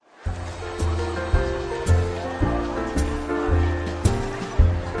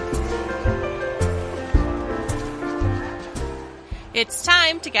It's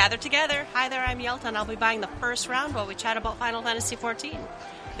time to gather together. Hi there, I'm Yelta, and I'll be buying the first round while we chat about Final Fantasy XIV.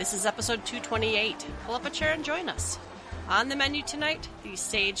 This is episode 228. Pull up a chair and join us. On the menu tonight, the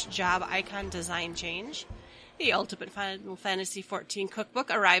Sage Job Icon design change. The Ultimate Final Fantasy XIV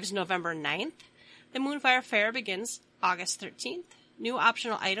cookbook arrives November 9th. The Moonfire Fair begins August 13th. New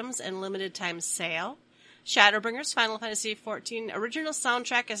optional items and limited time sale. Shadowbringers Final Fantasy XIV original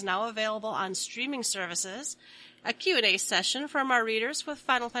soundtrack is now available on streaming services. A Q&A session from our readers with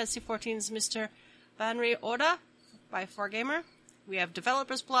Final Fantasy XIV's Mr. Banri Oda by 4Gamer. We have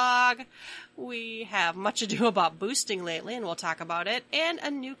developers blog. We have much ado about boosting lately, and we'll talk about it. And a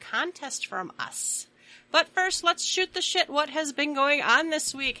new contest from us. But first, let's shoot the shit. What has been going on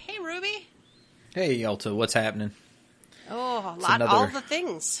this week? Hey, Ruby. Hey, Yelta. What's happening? Oh, all the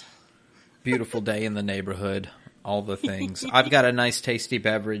things. Beautiful day in the neighborhood. All the things. I've got a nice tasty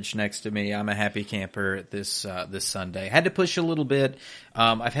beverage next to me. I'm a happy camper this Sunday. Had to push a little bit.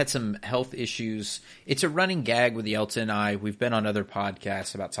 I've had some health issues. It's a running gag with Yelta and I. We've been on other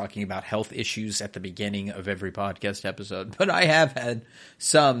podcasts about talking about health issues at the beginning of every podcast episode. But I have had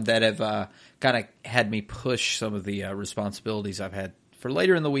some that have kind of had me push some of the responsibilities I've had for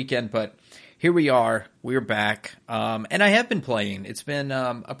later in the weekend. But here we are. We're back. And I have been playing. It's been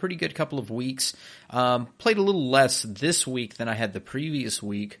a pretty good couple of weeks. Played a little less this week than I had the previous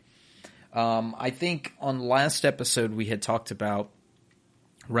week. I think on last episode we had talked about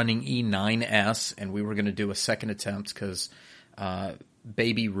running E9S, and we were going to do a second attempt because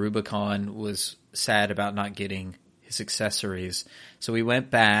baby Rubicon was sad about not getting his accessories. So we went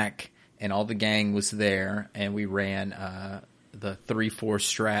back, and all the gang was there, and we ran the 3-4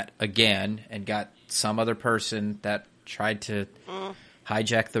 strat again and got some other person that tried to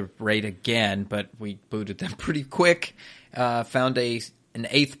hijack the raid again, but we booted them pretty quick. Found an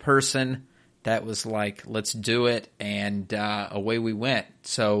 8th person that was like, let's do it, and away we went.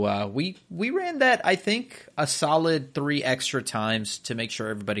 So we ran that, I think, a solid 3 extra times to make sure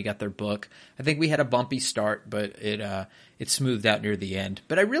everybody got their book. I think we had a bumpy start, but it smoothed out near the end.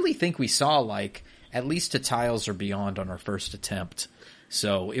 But I really think we saw like at least a tiles or beyond on our first attempt.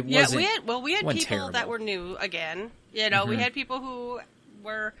 So it wasn't. We had people terrible. that were new again. You know, we had people who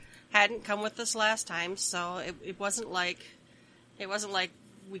hadn't come with us last time, so it wasn't like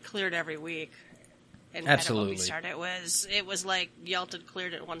we cleared every week and Absolutely. had a bumpy start. It was like Yelta had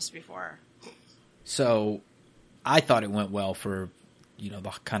cleared it once before. So I thought it went well for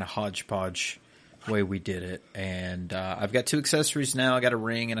the kind of hodgepodge way we did it, and I've got 2 accessories now. I got a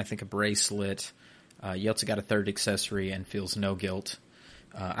ring and I think a bracelet. Yelta got a 3rd accessory and feels no guilt.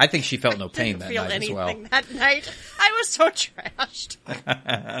 I think she felt no pain that night as well. That night, I was so trashed.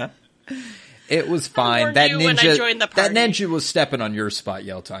 It was fine. That ninja was stepping on your spot,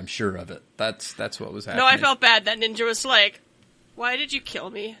 Yelta. I'm sure of it. That's what was happening. No, I felt bad. That ninja was like, "Why did you kill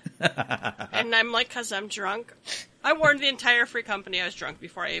me?" And I'm like, "'Cause I'm drunk." I warned the entire free company I was drunk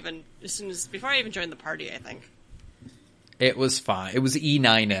before I even joined the party. I think it was fine. It was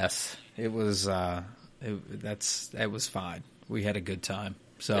E9S. It was that was fine. We had a good time.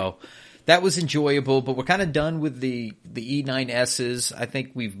 So that was enjoyable, but we're kind of done with the E9Ss. I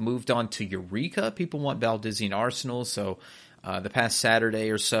think we've moved on to Eureka. People want Valdizian Arsenal, so the past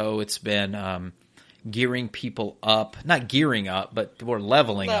Saturday or so it's been gearing people up. Not gearing up, but we're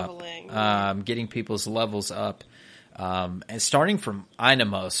leveling up. Getting people's levels up. And starting from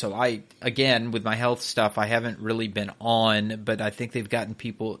Inamo, so again, with my health stuff, I haven't really been on, but I think they've gotten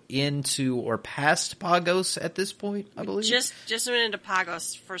people into or past Pagos at this point, I believe. Just went into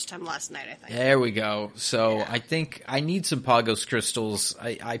Pagos first time last night, I think. There we go. So yeah. I think I need some Pagos crystals.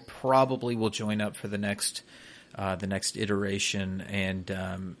 I probably will join up for the next iteration,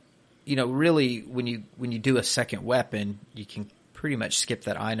 and really when you do a second weapon, you can pretty much skip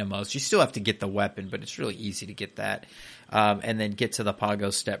that Inamos. You still have to get the weapon, but it's really easy to get that, and then get to the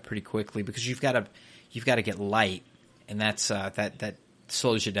Pagos step pretty quickly because you've got to get light, and that's that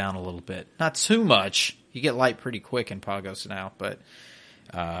slows you down a little bit. Not too much. You get light pretty quick in Pagos now, but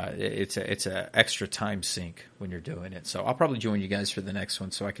it's a extra time sink when you're doing it. So I'll probably join you guys for the next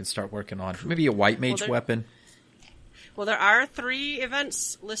one so I can start working on maybe a white mage weapon. Well, there are 3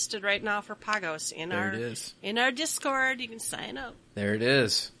 events listed right now for Pagos in our Discord. You can sign up. There it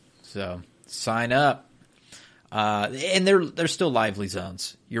is. So sign up. And they're still lively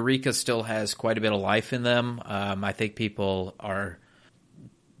zones. Eureka still has quite a bit of life in them. I think people are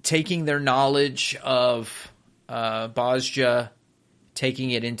taking their knowledge of Bozja,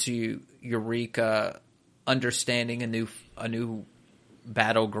 taking it into Eureka, understanding a new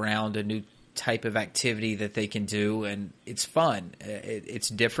battleground, a new type of activity that they can do, and it's fun. It's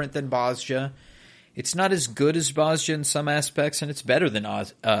different than Bozja, It's not as good as Bozja in some aspects, and it's better than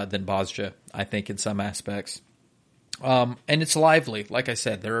Bozja, I think, in some aspects. And it's lively. Like I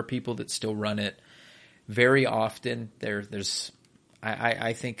said, there are people that still run it very often. There's,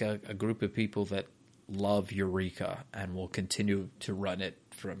 I think, a group of people that love Eureka and will continue to run it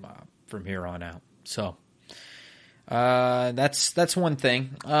from here on out. So that's one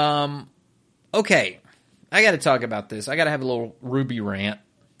thing. Okay, I got to talk about this. I got to have a little Ruby rant.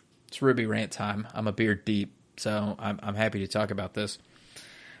 It's Ruby rant time. I'm a beard deep, so I'm happy to talk about this.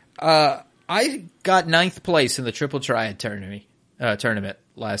 I got 9th place in the Triple Triad tournament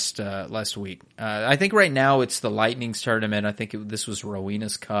last week. I think right now it's the Lightning's tournament. I think this was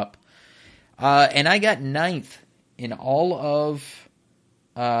Rowena's Cup. And I got 9th in all of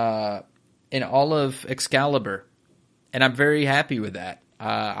Excalibur. And I'm very happy with that.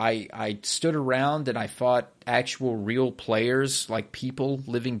 I stood around and I fought actual real players, like people,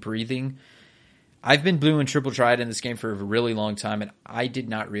 living, breathing. I've been blue and Triple Triad in this game for a really long time, and I did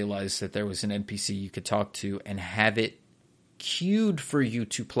not realize that there was an NPC you could talk to and have it queued for you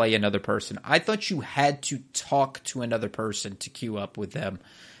to play another person. I thought you had to talk to another person to queue up with them.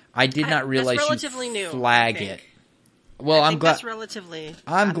 I did not realize that's you new, flag it. Well, I'm glad. That's relatively.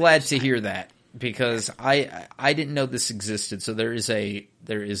 I'm glad to hear that because I didn't know this existed. So there is a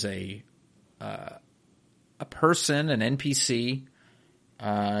person, an NPC,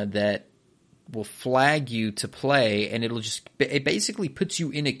 that will flag you to play, and it basically puts you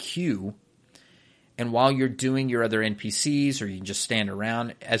in a queue. And while you're doing your other NPCs, or you can just stand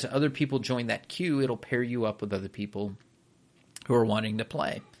around, as other people join that queue, it'll pair you up with other people who are wanting to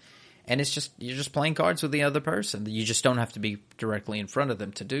play. And you're just playing cards with the other person. You just don't have to be directly in front of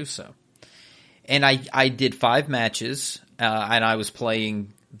them to do so. And I did 5 matches, and I was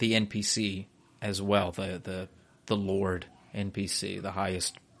playing the NPC as well, the Lord NPC, the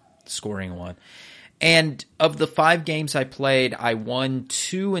highest scoring one. And of the 5 games I played, I won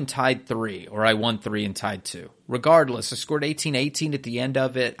 2 and tied 3, or I won 3 and tied 2. Regardless, I scored 18-18 at the end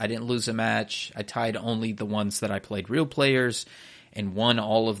of it. I didn't lose a match. I tied only the ones that I played real players and won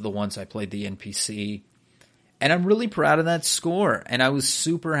all of the ones I played the NPC. And I'm really proud of that score. And I was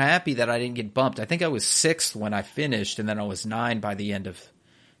super happy that I didn't get bumped. I think I was 6th when I finished, and then I was 9 by the end of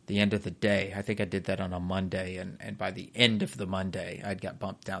the day. I think I did that on a Monday, and by the end of the Monday, I'd got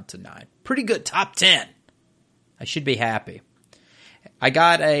bumped down to 9. Pretty good top 10. I should be happy. I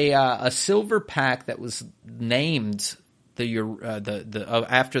got a silver pack that was named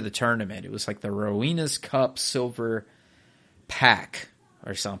after the tournament. It was like the Rowena's Cup silver pack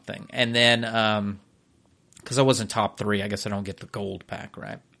or something. And then because I wasn't top 3, I guess I don't get the gold pack,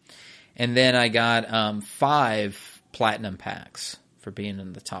 right? And then I got 5 platinum packs for being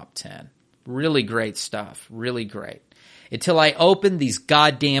in the top 10. Really great stuff. Really great. Until I open these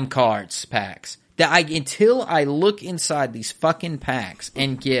goddamn cards packs. Until I look inside these fucking packs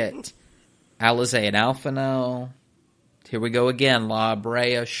and get Alisaie and Alphinaud. Here we go again. La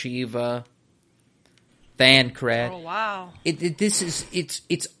Brea, Shiva, Thancred. Oh, wow.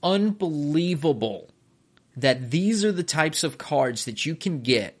 It's unbelievable that these are the types of cards that you can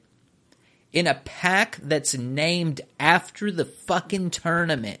get in a pack that's named after the fucking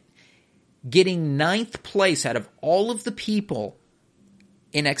tournament, getting 9th place out of all of the people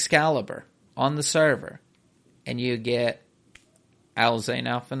in Excalibur on the server. And you get Alisaie and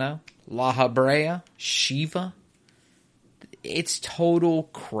Alphinaud, La Brea, Shiva. It's total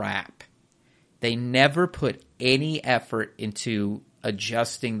crap. They never put any effort into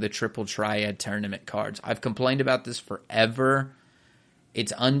adjusting the Triple Triad tournament cards. I've complained about this forever.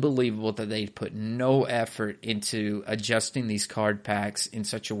 It's unbelievable that they put no effort into adjusting these card packs in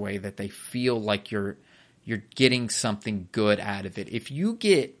such a way that they feel like you're getting something good out of it. If you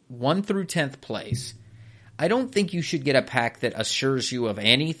get 1 through 10th place, I don't think you should get a pack that assures you of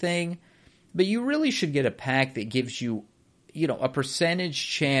anything, but you really should get a pack that gives you, a percentage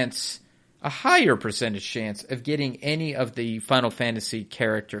chance, a higher percentage chance of getting any of the Final Fantasy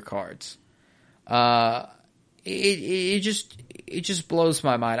character cards. It just blows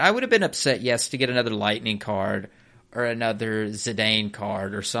my mind. I would have been upset, yes, to get another Lightning card or another Zidane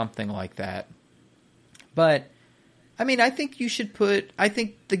card or something like that. But I mean, I think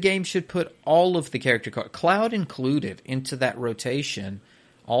the game should put all of the character cards, Cloud included, into that rotation.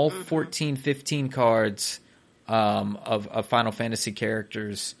 All 14, 15 cards of Final Fantasy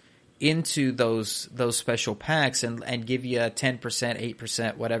characters into those special packs and give you a 10%,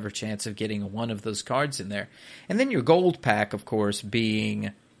 8%, whatever chance of getting one of those cards in there. And then your gold pack, of course,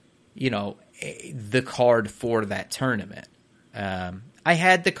 being, the card for that tournament. I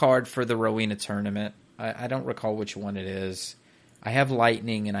had the card for the Rowena tournament. I don't recall which one it is. I have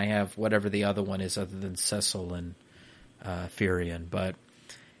Lightning, and I have whatever the other one is other than Cecil and Furion, but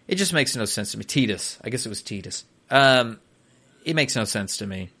it just makes no sense to me. Tidus. I guess it was Tidus. It makes no sense to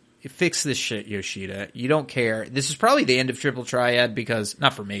me. Fix this shit, Yoshida. You don't care. This is probably the end of Triple Triad because,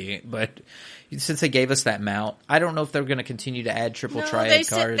 not for me, but since they gave us that mount, I don't know if they're going to continue to add Triple Triad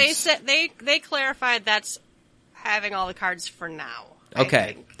cards. They clarified that's having all the cards for now.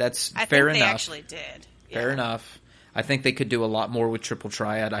 Okay, that's fair enough. I think they actually did. Fair enough. I think they could do a lot more with Triple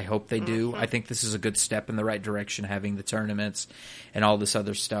Triad. I hope they do. I think this is a good step in the right direction, having the tournaments and all this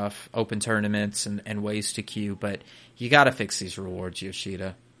other stuff, open tournaments and ways to queue. But you got to fix these rewards,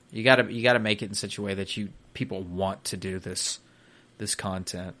 Yoshida. You got to make it in such a way that people want to do this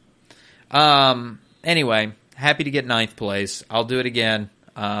content. Anyway, happy to get 9th place. I'll do it again.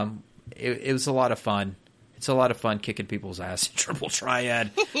 It was a lot of fun. It's a lot of fun kicking people's ass in Triple Triad.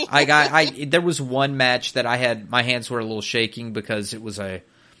 There was one match that I had, my hands were a little shaking because it was a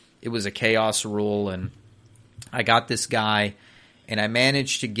chaos rule, and I got this guy, and I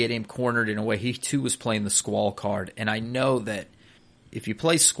managed to get him cornered in a way. He too was playing the Squall card, and I know that if you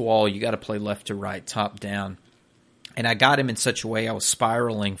play Squall, you got to play left to right, top down. And I got him in such a way I was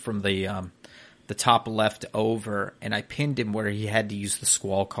spiraling from the top left over, and I pinned him where he had to use the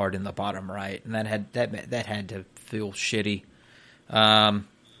Squall card in the bottom right, and that had to feel shitty,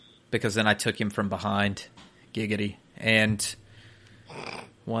 because then I took him from behind, giggity, and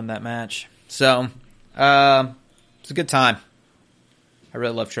won that match. So it's a good time. I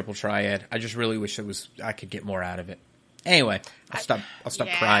really love Triple Triad. I just really wish I could get more out of it. Anyway, I'll stop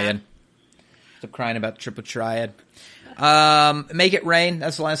crying. Stop crying about Triple Triad. Make It Rain.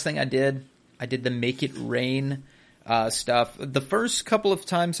 That's the last thing I did. I did the Make It Rain stuff. The first couple of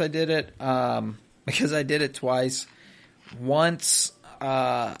times I did it, because I did it twice. Once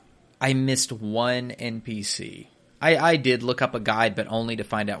I missed one NPC. I did look up a guide, but only to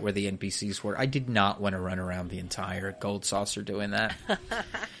find out where the NPCs were. I did not want to run around the entire Gold Saucer doing that.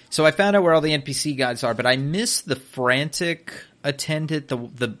 So I found out where all the NPC guides are, but I missed the frantic attendant, the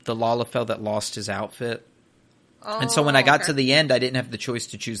Lalafell that lost his outfit. And so when I got to the end, I didn't have the choice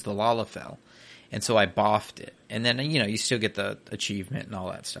to choose the Lalafell. And so I boffed it. And then, you still get the achievement and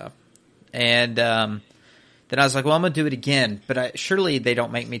all that stuff. And then I was like, well, I'm going to do it again. But surely they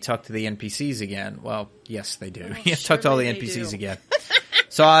don't make me talk to the NPCs again. Well, yes, they do. You talk to all the NPCs again.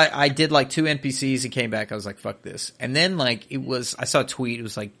 So I did like 2 NPCs and came back. I was like, fuck this. And then I saw a tweet. It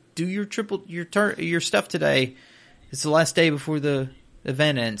was like, do your stuff today. It's the last day before the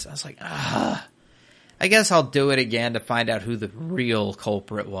event ends. I was like, I guess I'll do it again to find out who the real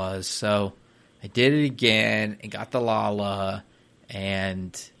culprit was. So I did it again and got the Lala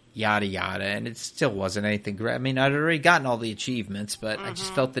and yada yada, and it still wasn't anything great. I mean, I'd already gotten all the achievements, but I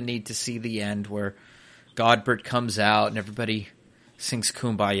just felt the need to see the end where Godbert comes out and everybody sings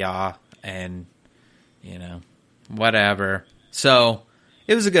Kumbaya and, whatever. So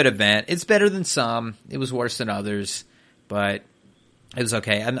it was a good event. It's better than some. It was worse than others, but it was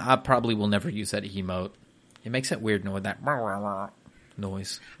okay. And I probably will never use that emote. It makes that weird noise, that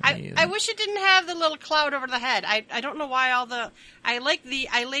noise. I wish it didn't have the little cloud over the head. I don't know why I like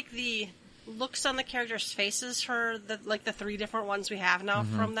the looks on the characters' faces for the 3 different ones we have now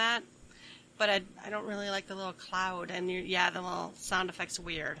from that. But I don't really like the little cloud, and the little sound effect's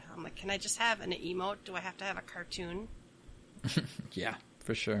weird. I'm like, can I just have an emote? Do I have to have a cartoon? Yeah,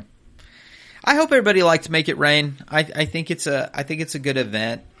 for sure. I hope everybody liked Make It Rain. I think it's a good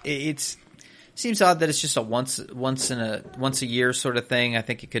event. It seems odd that it's just a once a year sort of thing. I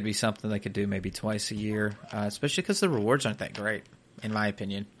think it could be something they could do maybe twice a year, especially because the rewards aren't that great, in my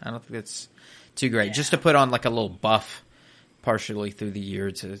opinion. I don't think it's too great. Yeah. Just to put on like a little buff partially through the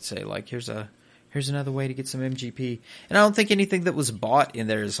year to say like here's another way to get some MGP. And I don't think anything that was bought in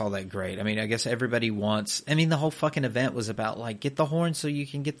there is all that great. I mean, I guess everybody wants. I mean, the whole fucking event was about like get the horn so you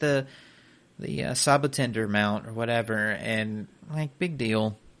can get the Sabotender mount or whatever, and like big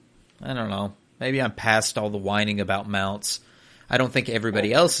deal. I don't know. Maybe I'm past all the whining about mounts. I don't think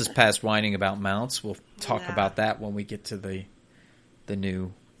everybody else is past whining about mounts. We'll talk about that when we get to the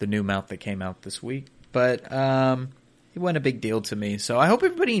new mount that came out this week. But it wasn't a big deal to me. So I hope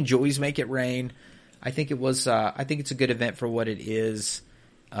everybody enjoys Make It Rain. I think it was. I think it's a good event for what it is.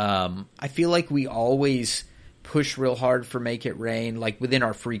 I feel like we always push real hard for Make It Rain, like within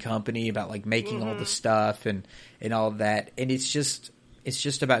our free company, about like making all the stuff and all of that. And it's just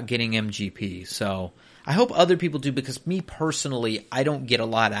about getting MGP. So I hope other people do, because me personally, I don't get a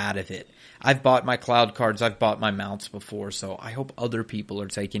lot out of it. I've bought my cloud cards. I've bought my mounts before. So I hope other people are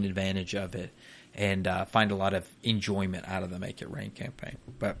taking advantage of it and find a lot of enjoyment out of the Make It Rain campaign.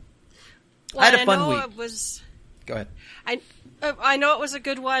 But I had a fun week. Go ahead. I know it was a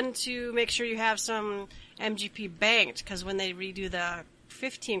good one to make sure you have some MGP banked, because when they redo the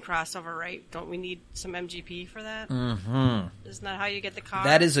 15 crossover, right, don't we need some MGP for that? Mm-hmm. Isn't that how you get the car?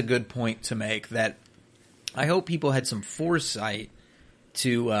 That is a good point to make. That I hope people had some foresight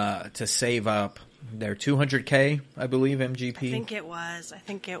to save up their $200K, I believe, MGP. I think it was.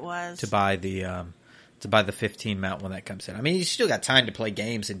 To buy the 15 mount when that comes in. I mean, you still got time to play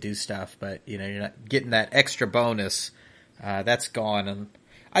games and do stuff, but you're not getting that extra bonus. That's gone. And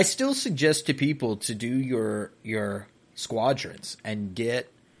I still suggest to people to do your squadrons and get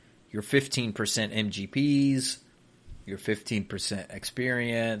your 15% MGPs, your 15%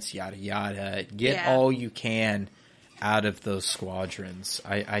 experience, yada yada. Get all you can out of those squadrons.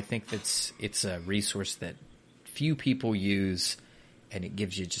 I think it's a resource that few people use, and it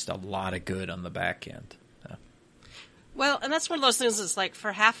gives you just a lot of good on the back end. Well, and that's one of those things that's like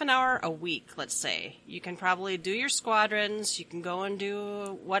for half an hour a week, let's say, you can probably do your squadrons, you can go and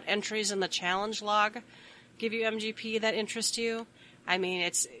do what entries in the challenge log give you MGP that interest you. I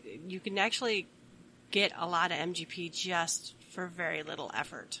mean, you can actually get a lot of MGP just for very little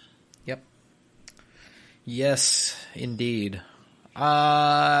effort. Yep. Yes, indeed.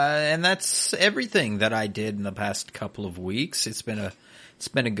 And that's everything that I did in the past couple of weeks. It's been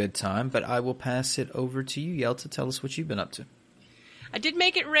a good time, but I will pass it over to you, Yelta. Tell us what you've been up to. I did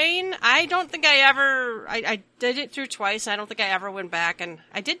make it rain. I don't think I did it through twice. I don't think I ever went back, and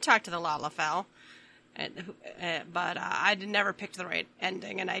I did talk to the Lalafell, but I never picked the right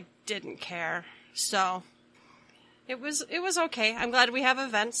ending, and I didn't care. So it was okay. I'm glad we have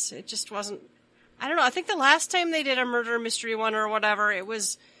events. It just wasn't. I don't know. I think the last time they did a murder mystery one or whatever, it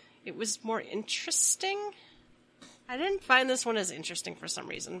was more interesting. I didn't find this one as interesting for some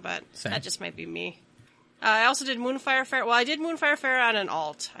reason, but that just might be me. I also did Moonfire Fair. Well, I did Moonfire Fair on an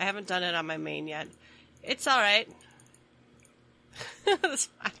alt. I haven't done it on my main yet. It's all right.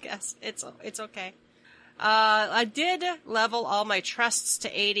 I guess it's okay. I did level all my trusts to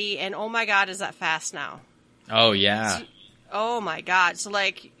 80, and oh my god, is that fast now? Oh yeah. Oh my god. So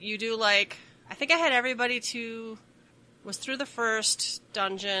you do I think I had everybody was through the first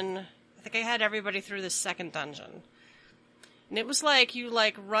dungeon. I think I had everybody through the second dungeon. And it was you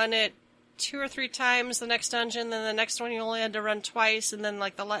run it 2 or 3 times the next dungeon, then the next one you only had to run twice, and then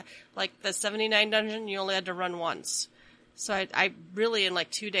the 79 dungeon you only had to run once. So I really in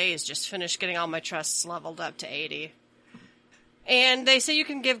 2 days just finished getting all my trusts leveled up to 80. And they say you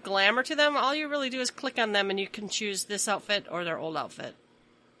can give glamour to them. All you really do is click on them and you can choose this outfit or their old outfit.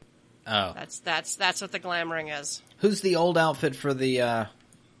 Oh. That's what the glamoring is. Who's the old outfit for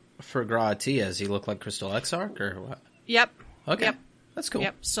for Graatia? Does he look like Crystal Exarch or what? Yep. Okay. Yep. That's cool.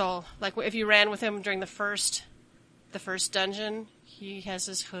 Yep. So if you ran with him during the first dungeon, he has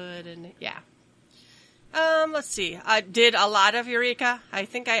his hood and yeah. Let's see. I did a lot of Eureka. I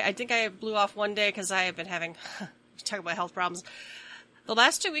think I blew off one day because I have been having talk about health problems. The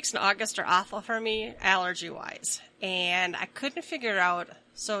last 2 weeks in August are awful for me, allergy-wise. And I couldn't figure out.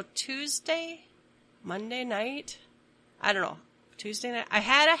 So Monday night, I don't know, Tuesday night, I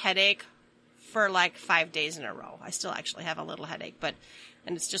had a headache for 5 days in a row. I still actually have a little headache,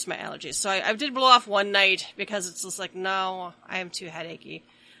 and it's just my allergies. So I did blow off one night because it's just no, I am too headachy.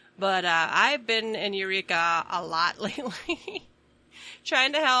 But I've been in Eureka a lot lately,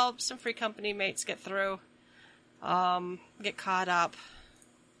 trying to help some free company mates get through. Get caught up,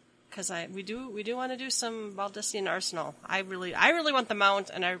 because we do want to do some Baldician Arsenal. I really want the mount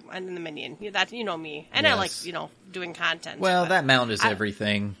and the minion. That you know me, and yes. I like doing content. Well, that mount is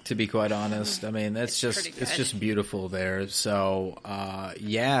everything. To be quite honest, I mean it's just beautiful there. So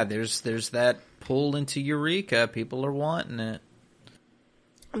there's that pull into Eureka. People are wanting it.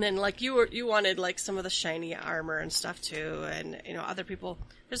 And then you wanted some of the shiny armor and stuff too, and other people.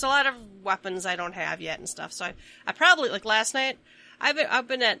 There's a lot of weapons I don't have yet and stuff. So I probably last night. I've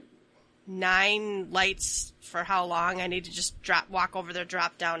been at 9 lights for how long. I need to just walk over there,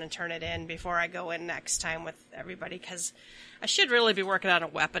 drop down, and turn it in before I go in next time with everybody, because I should really be working on a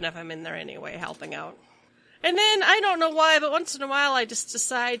weapon if I'm in there anyway, helping out. And then, I don't know why, but once in a while I just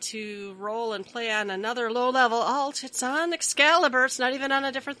decide to roll and play on another low-level alt. It's on Excalibur. It's not even on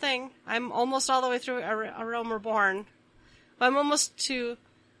a different thing. I'm almost all the way through A Realm Reborn.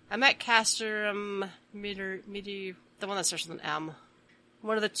 I'm at Castrum Midi, the one that starts with an M.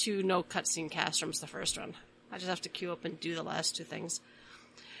 One of the 2 no cutscene Castrums, the first one. I just have to queue up and do the last 2 things.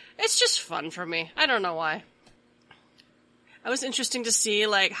 It's just fun for me. I don't know why. It was interesting to see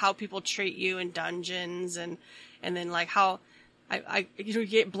how people treat you in dungeons, and then how you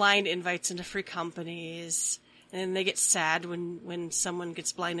get blind invites into free companies, and then they get sad when someone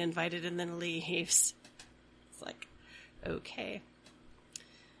gets blind invited and then leaves. It's like, okay.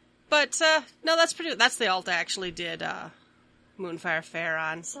 But, no, that's the alt I actually did, Moonfire Fair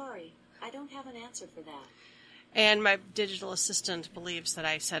on. Sorry, I don't have an answer for that. And my digital assistant believes that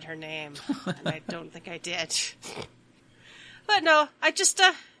I said her name, and I don't think I did. But no, I just,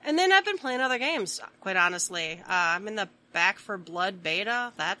 and then I've been playing other games, quite honestly. I'm in the Back 4 Blood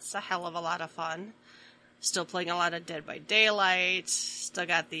beta. That's a hell of a lot of fun. Still playing a lot of Dead by Daylight. Still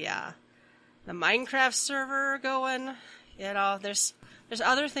got the Minecraft server going. You know, there's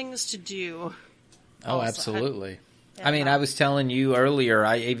other things to do. Oh, also. absolutely. Yeah. I mean, I was telling you earlier,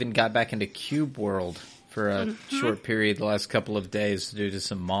 I even got back into Cube World for a short period the last couple of days due to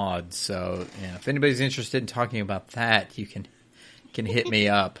some mods. So, yeah, if anybody's interested in talking about that, you can hit me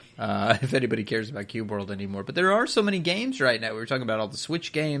up if anybody cares about Cube World anymore. But there are so many games right now. We were talking about all the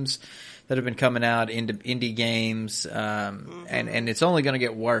Switch games that have been coming out, indie games, and it's only going to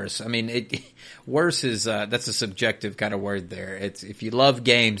get worse. I mean, worse is that's a subjective kind of word there. It's if you love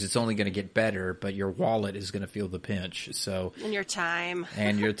games, it's only going to get better, but your wallet is going to feel the pinch. So and your time,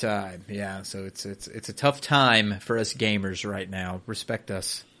 yeah. So it's a tough time for us gamers right now. Respect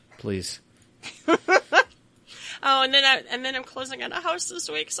us, please. Oh, and then I'm closing on a house this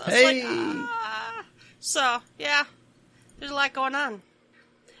week, so it's like, so yeah, there's a lot going on.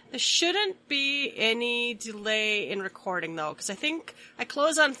 There shouldn't be any delay in recording though, because I think I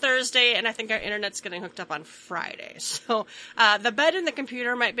close on Thursday, and I think our internet's getting hooked up on Friday. So the bed and the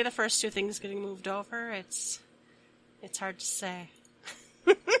computer might be the first two things getting moved over. It's hard to say,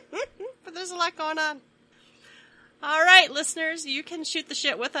 but there's a lot going on. All right, listeners, you can shoot the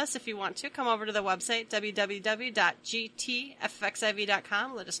shit with us if you want to. Come over to the website,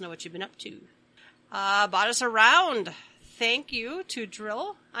 www.gtfxiv.com. Let us know what you've been up to. Bought us around. Thank you to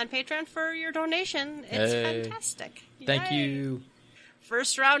Drill on Patreon for your donation. It's fantastic. Thank Yay. you.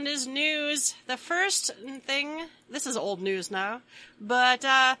 First round is news. The first thing, this is old news now, but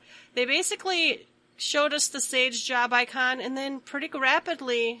they basically showed us the Sage job icon and then pretty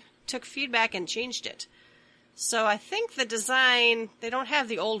rapidly took feedback and changed it. So I think the design, they don't have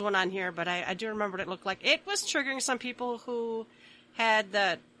the old one on here, but I do remember what it looked like. It was triggering some people who had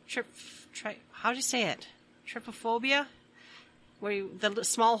the how do you say it? Trypophobia? Where the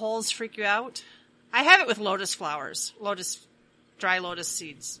small holes freak you out. I have it with lotus flowers, dry lotus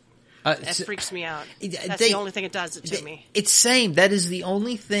seeds. That freaks me out. That's the only thing it does it to me. It's same. That is the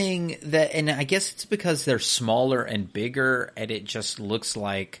only thing that, and I guess it's because they're smaller and bigger, and it just looks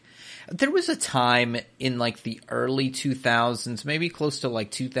like. There was a time in like the early 2000s, maybe close to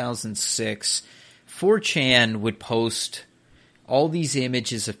like 2006, 4chan would post all these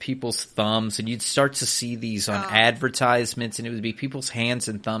images of people's thumbs, and you'd start to see these on advertisements, and it would be people's hands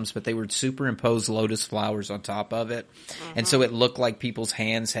and thumbs, but they would superimpose lotus flowers on top of it. And so it looked like people's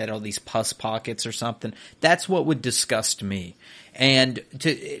hands had all these pus pockets or something. That's what would disgust me. And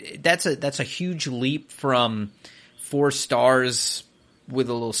that's a huge leap from 4 stars with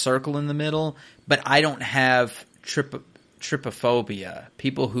a little circle in the middle, but I don't have trypophobia.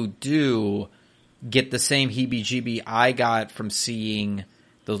 People who do get the same heebie-jeebie I got from seeing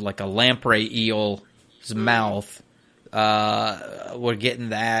those, like a lamprey eel's mouth. We're getting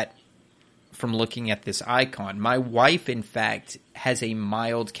that from looking at this icon. My wife, in fact, has a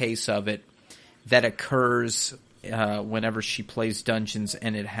mild case of it that occurs whenever she plays Dungeons,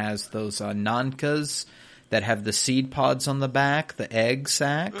 and it has those Nankas that have the seed pods on the back, the egg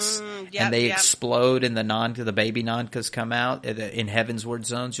sacs, and they explode, and the baby Nankas come out. In Heavensward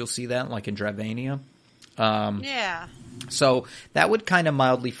Zones, you'll see that, like in Dravania. Yeah. So that would kind of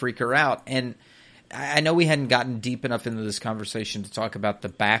mildly freak her out. And I know we hadn't gotten deep enough into this conversation to talk about the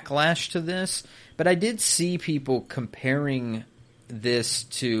backlash to this, but I did see people comparing this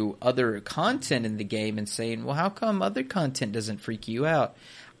to other content in the game and saying, well, how come other content doesn't freak you out?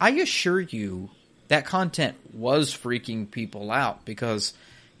 I assure you, that content was freaking people out, because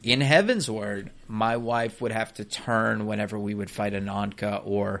in Heavensward, my wife would have to turn whenever we would fight a Nanka,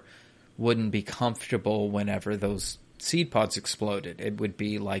 or wouldn't be comfortable whenever those seed pods exploded. It would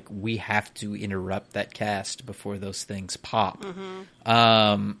be like, we have to interrupt that cast before those things pop.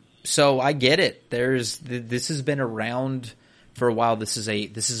 So I get it. This has been around for a while. This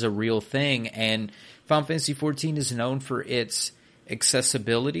is a real thing, and Final Fantasy XIV is known for its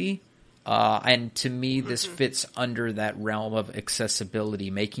accessibility. And to me, this fits under that realm of accessibility,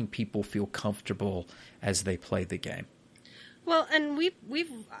 making people feel comfortable as they play the game. Well, and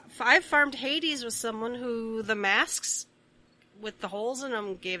I've farmed Hades with someone who the masks with the holes in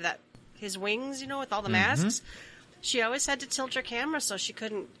them gave that his wings, with all the masks. She always had to tilt her camera so she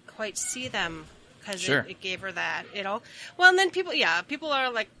couldn't quite see them because Sure. it gave her that, Well, and then people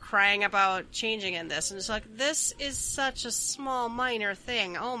are like crying about changing in this, and it's like, this is such a small, minor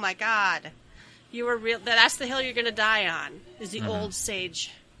thing. Oh my God, you were real. That's the hill you're going to die on. Is the old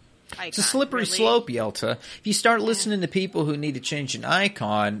sage icon. It's a slippery really? slope, Yelta. If you start listening to people who need to change an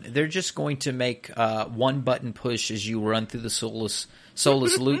icon, they're just going to make one button push as you run through the Solus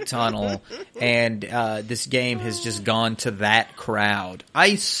Loot Tunnel, and this game has just gone to that crowd.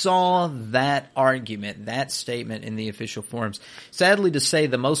 I saw that argument, that statement in the official forums. Sadly to say,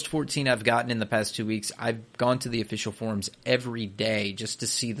 the most 14 I've gotten in the past 2 weeks, I've gone to the official forums every day just to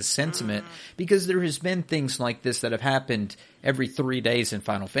see the sentiment, because there has been things like this that have happened every 3 days in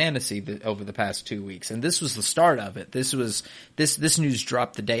Final Fantasy over the past 2 weeks, and this was the start of it. This news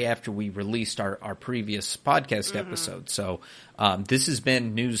dropped the day after we released our previous podcast episode. So this has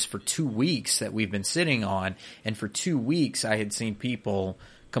been news for 2 weeks that we've been sitting on, and for 2 weeks I had seen people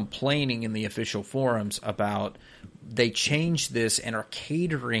complaining in the official forums about they changed this and are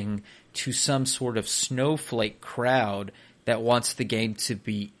catering to some sort of snowflake crowd that wants the game to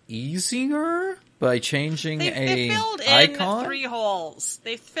be easier by changing They filled icon. in 3 holes.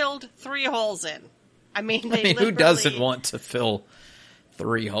 They filled 3 holes in. I mean, Who doesn't want to fill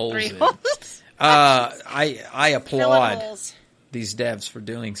 3 holes 3 in? holes? I Filling applaud holes. these devs for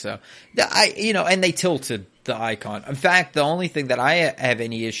doing so. And they tilted the icon. In fact, the only thing that I have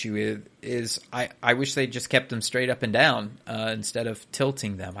any issue with is I wish they just kept them straight up and down instead of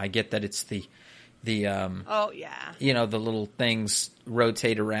tilting them. I get that it's the Oh yeah. the little things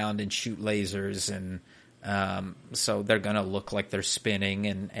rotate around and shoot lasers, and so they're gonna look like they're spinning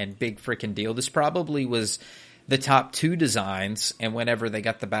and big freaking deal. This probably was the top 2 designs, and whenever they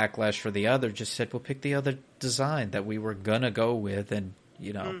got the backlash for the other, just said, we'll pick the other design that we were gonna go with, and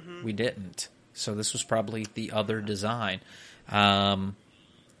we didn't. So this was probably the other design.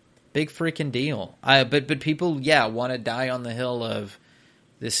 Big freaking deal. But people want to die on the hill of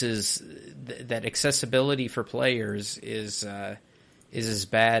this is that accessibility for players is as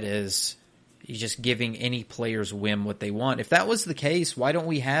bad as you just giving any player's whim what they want. If that was the case, why don't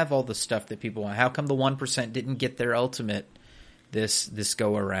we have all the stuff that people want? How come the 1% didn't get their ultimate this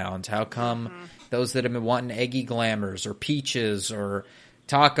go around? How come those that have been wanting eggy glamours or peaches or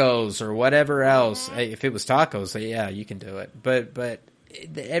tacos or whatever else? Hey, if it was tacos, yeah, you can do it. But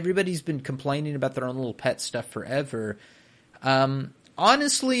everybody's been complaining about their own little pet stuff forever.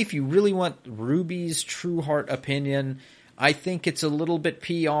 Honestly, if you really want Ruby's true heart opinion, I think it's a little bit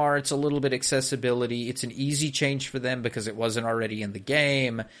PR, it's a little bit accessibility. It's an easy change for them because it wasn't already in the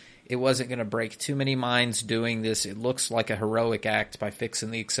game. It wasn't going to break too many minds doing this. It looks like a heroic act by fixing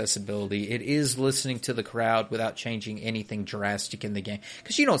the accessibility. It is listening to the crowd without changing anything drastic in the game.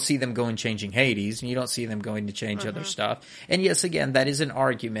 Because you don't see them going changing Hades, and you don't see them going to change other stuff. And yes, again, that is an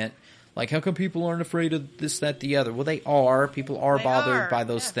argument. Like, how come people aren't afraid of this, that, the other? Well, they are. People are bothered by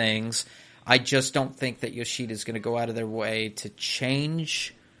those things. I just don't think that Yoshida's going to go out of their way to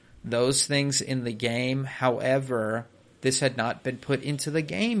change those things in the game. However, this had not been put into the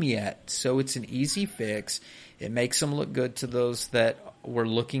game yet, so it's an easy fix. It makes them look good to those that were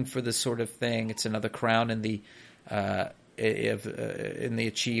looking for this sort of thing. It's another crown in the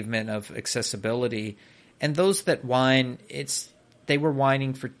achievement of accessibility. And those that whine, they were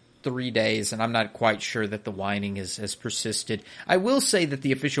whining for 3 days, and I'm not quite sure that the whining has persisted. I will say that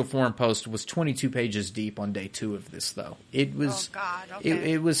the official forum post was 22 pages deep on day 2 of this, though. It was, oh God,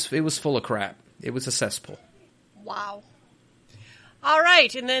 okay. it was full of crap. It was a cesspool. Wow. All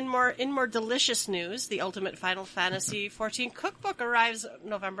right, and then more delicious news, the Ultimate Final Fantasy XIV cookbook arrives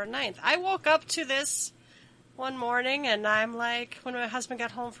November 9th. I woke up to this one morning, and I'm like, when my husband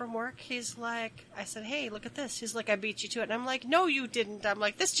got home from work, he's like, I said, hey, look at this. He's like, I beat you to it. And I'm like, no, you didn't. I'm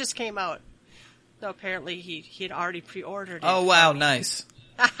like, this just came out. No, apparently he had already pre-ordered it. Oh, wow, nice.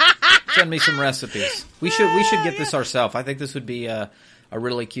 Send me some recipes. We should get this ourselves. I think this would be a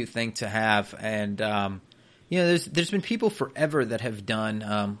really cute thing to have. And there's been people forever that have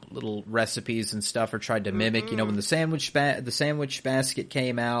done little recipes and stuff or tried to mimic. When the sandwich basket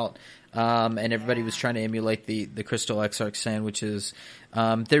came out, and everybody was trying to emulate the Crystal Exarch sandwiches.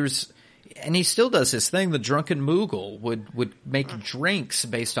 And he still does his thing. The Drunken Moogle would make drinks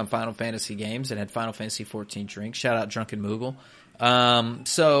based on Final Fantasy games and had Final Fantasy 14 drinks. Shout out Drunken Moogle.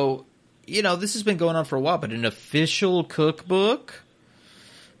 So this has been going on for a while, but an official cookbook.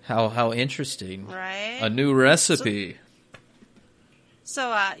 How interesting. Right? A new recipe.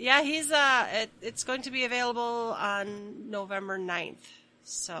 So he's it's going to be available on November 9th.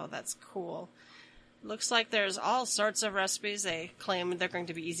 So that's cool. Looks like there's all sorts of recipes. They claim they're going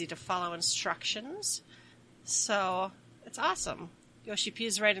to be easy to follow instructions. So it's awesome. Yoshi P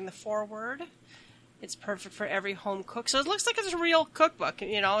is writing the foreword. It's perfect for every home cook. So it looks like it's a real cookbook,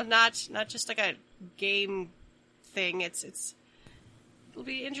 not just like a game thing. It'll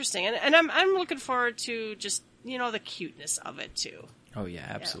be interesting, and I'm looking forward to just the cuteness of it too. Oh yeah,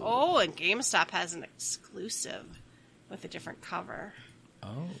 absolutely. Yeah. Oh, and GameStop has an exclusive with a different cover.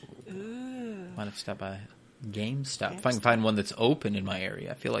 Oh, ooh! Might have stopped by GameStop if I can find one that's open in my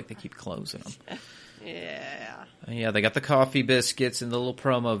area. I feel like they keep closing them. Yeah. Yeah, they got the coffee biscuits in the little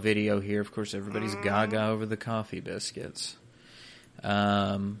promo video here. Of course, everybody's gaga over the coffee biscuits.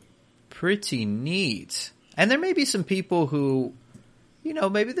 Pretty neat. And there may be some people who,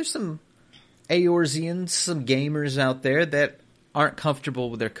 maybe there's some Eorzeans, some gamers out there that aren't comfortable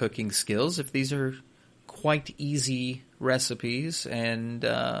with their cooking skills. If these are quite easy recipes and,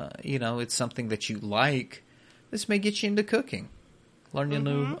 it's something that you like, this may get you into cooking. Learn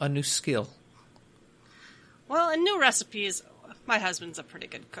a new skill. Well, and new recipes, my husband's a pretty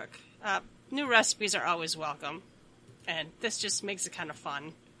good cook. New recipes are always welcome. And this just makes it kind of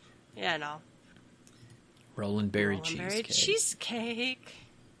fun. Rolling berry cheesecake.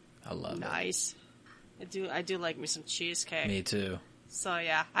 I love it. Nice. I do like me some cheesecake. Me too. So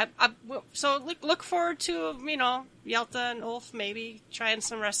yeah, so look forward to Yelta and Ulf maybe trying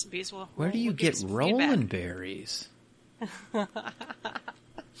some recipes. Where do you get rolling berries?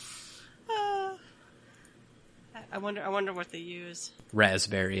 I wonder what they use.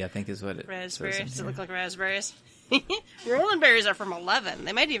 Raspberry, I think is what it Raspberries. says. Does it look like raspberries? Rolling berries are from 11.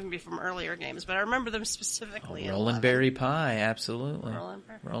 They might even be from earlier games, but I remember them specifically. Rolling berry pie, absolutely.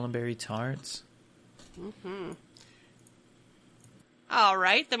 Rolling berry tarts. Mm-hmm. All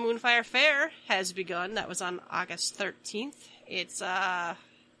right, the Moonfire Fair has begun. That was on August 13th. It's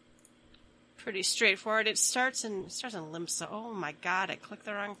pretty straightforward. It starts in Limsa. Oh my god, I clicked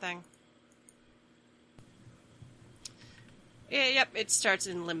the wrong thing. Yep, it starts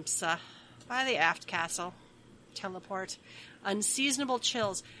in Limsa by the Aft Castle. Teleport. Unseasonable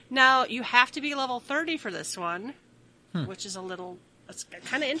chills. Now, you have to be level 30 for this one, which is that's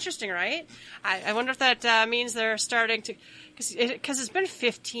kind of interesting, right? I wonder if that means they're starting to... Because it's been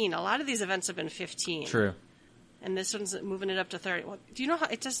 15. A lot of these events have been 15. True. And this one's moving it up to 30. Well, do you know how...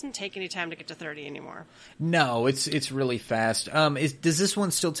 It doesn't take any time to get to 30 anymore. No, it's really fast. Does this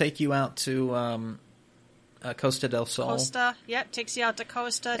one still take you out to... Costa del Sol. Costa, yep, takes you out to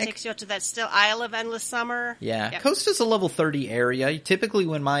Costa, takes you out to that still Isle of Endless Summer. Yeah, yep. Costa's a level 30 area. Typically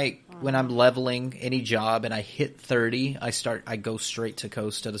when I'm leveling any job and I hit 30, I go straight to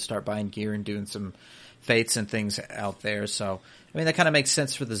Costa to start buying gear and doing some fates and things out there. So, I mean, that kind of makes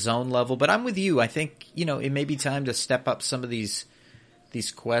sense for the zone level, but I'm with you. I think, it may be time to step up some of these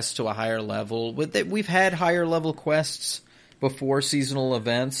quests to a higher level. We've had higher level quests before seasonal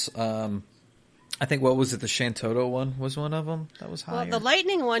events. I think, what was it, the Shantoto one was one of them that was higher? Well, the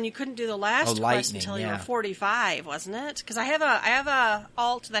lightning one, you couldn't do the last quest until you were 45, wasn't it? Because I have a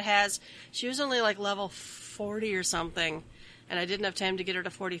alt that she was only like level 40 or something, and I didn't have time to get her to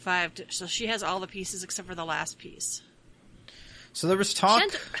 45, so she has all the pieces except for the last piece. So there was talk...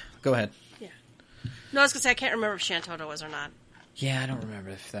 Go ahead. Yeah. No, I was going to say, I can't remember if Shantoto was or not. Yeah, I don't remember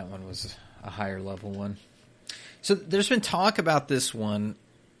if that one was a higher level one. So there's been talk about this one...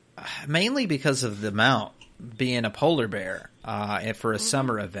 mainly because of the mount being a polar bear for a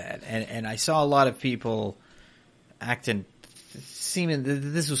summer event. And I saw a lot of people seeming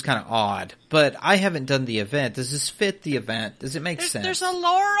this was kind of odd. But I haven't done the event. Does this fit the event? Does it make sense? There's a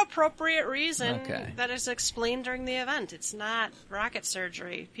lore-appropriate reason that is explained during the event. It's not rocket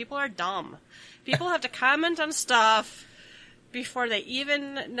surgery. People are dumb. People have to comment on stuff before they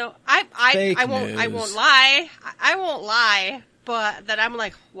even know. I won't lie. I won't lie. But that I'm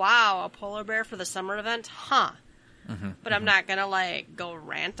like, wow, a polar bear for the summer event? Huh. But I'm not going to, go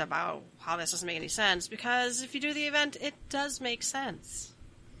rant about how this doesn't make any sense, because if you do the event, it does make sense.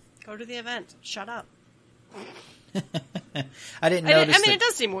 Go to the event. Shut up. I didn't notice. It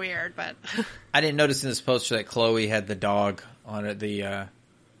does seem weird, but... I didn't notice in this poster that Chloe had the dog on it, the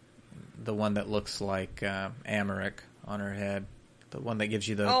one that looks like Amaric on her head. The one that gives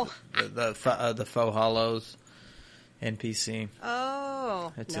you the faux hollows. NPC.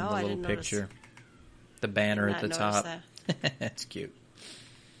 Oh, it's in the little picture. The banner at the top. That's cute.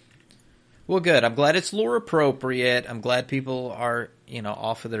 Well, good. I'm glad it's lore appropriate. I'm glad people are,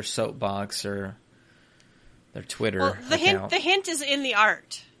 off of their soapbox or their Twitter account. The hint is in the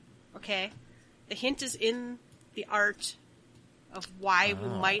art. Okay? The hint is in the art of why we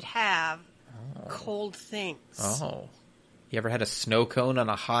might have cold things. Oh. You ever had a snow cone on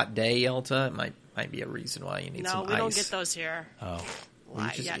a hot day, Yelta? It might be a reason why you need some ice. No, we don't get those here. Oh.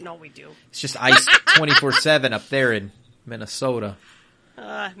 We do. It's just ice 24/7 up there in Minnesota.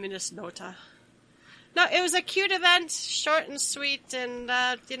 Minnesota. No, it was a cute event, short and sweet, and,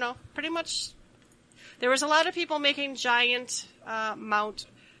 pretty much there was a lot of people making giant mount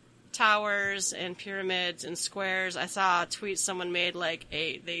towers and pyramids and squares. I saw a tweet someone made, like,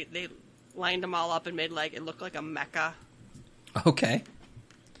 they lined them all up and made, like, it looked like a Mecca. Okay.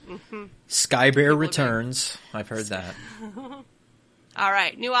 Mm-hmm. Skybear returns. I've heard that. All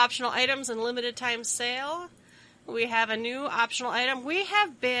right, new optional items and limited time sale. We have a new optional item. We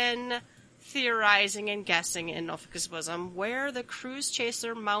have been theorizing and guessing in No Focus Bosom where the Cruise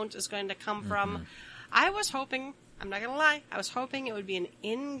Chaser mount is going to come from. I was hoping, I'm not going to lie, I was hoping it would be an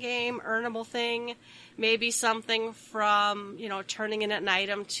in-game earnable thing. Maybe something from, turning in an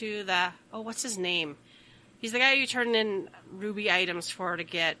item to the, what's his name? He's the guy you turn in ruby items for to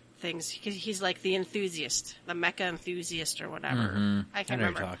get things. He's like the enthusiast, the mecha enthusiast or whatever. I can't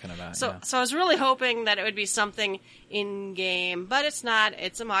remember. I know what you're talking about. So I was really hoping that it would be something in-game, but it's not.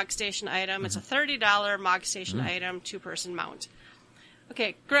 It's a Mog Station item. It's a $30 Mog Station item, two-person mount.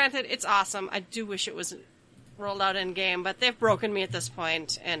 Okay, granted, it's awesome. I do wish it was rolled out in-game, but they've broken me at this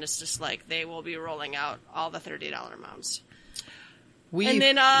point, and it's just like they will be rolling out all the $30 mounts.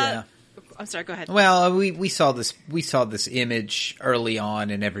 I'm sorry, go ahead. Well, we saw this image early on,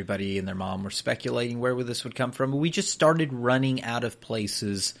 and everybody and their mom were speculating where this would come from. We just started running out of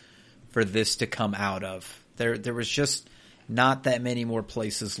places for this to come out of. There was just not that many more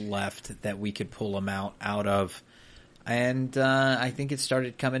places left that we could pull them out of. And I think it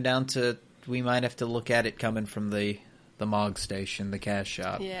started coming down to we might have to look at it coming from the Mog Station, the cash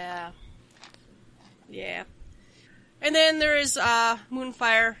shop. Yeah. And then there is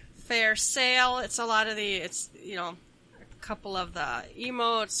Moonfire Fair sale. It's a lot of a couple of the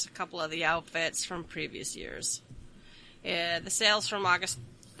emotes, a couple of the outfits from previous years. The sale's from August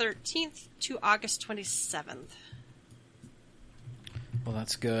 13th to August 27th. Well,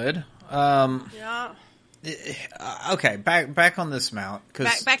 that's good. Yeah. Okay, back on this mount.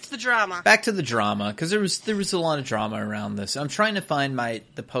 Back to the drama. Back to the drama, because there was a lot of drama around this. I'm trying to find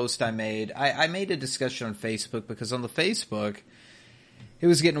the post I made. I made a discussion on Facebook, because on the Facebook, it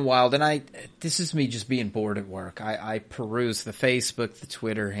was getting wild, and this is me just being bored at work. I peruse the Facebook, the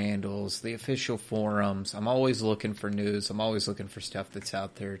Twitter handles, the official forums. I'm always looking for news. I'm always looking for stuff that's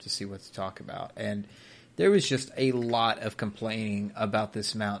out there to see what to talk about. And there was just a lot of complaining about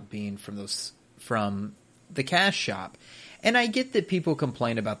this mount being from the cash shop. And I get that people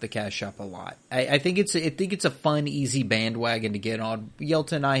complain about the cash shop a lot. I think it's a fun, easy bandwagon to get on.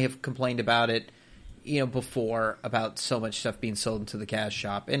 Yelta and I have complained about it, before, about so much stuff being sold into the cash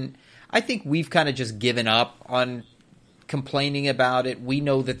shop. And I think we've kind of just given up on complaining about it. We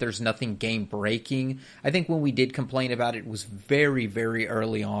know that there's nothing game breaking. I think when we did complain about it, it was very, very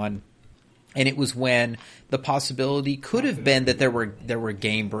early on. And it was when the possibility could have been that there were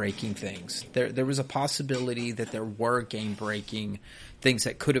game breaking things. There was a possibility that there were game breaking things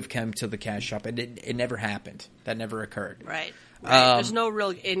that could have come to the cash shop, and it never happened. That never occurred. Right. There's no real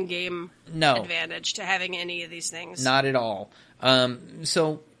in-game advantage to having any of these things. Not at all.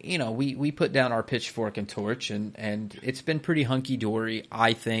 So we put down our pitchfork and torch, and it's been pretty hunky dory,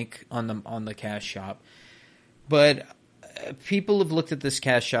 I think, on the cash shop. But people have looked at this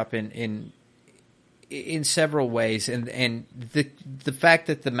cash shop in several ways, and the fact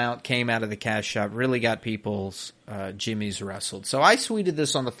that the mount came out of the cash shop really got people's jimmies rustled. So I tweeted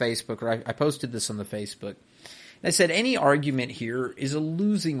this on the Facebook, or I posted this on the Facebook. And I said, any argument here is a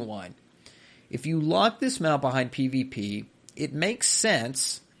losing one. If you lock this mount behind PvP, it makes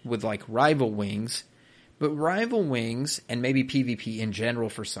sense with like Rival Wings, but Rival Wings, and maybe PvP in general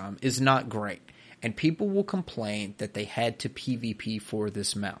for some, is not great. And people will complain that they had to PvP for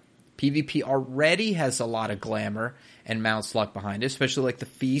this mount. PvP already has a lot of glamour and mounts locked behind it, especially like the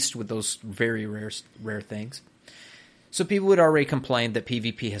Feast with those very rare things. So people would already complain that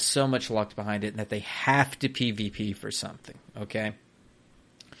PvP has so much locked behind it and that they have to PvP for something, okay?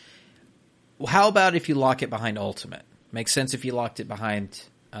 Well, how about if you lock it behind Ultimate? Makes sense if you locked it behind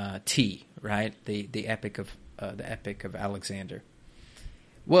T, right? The Epic of Alexander.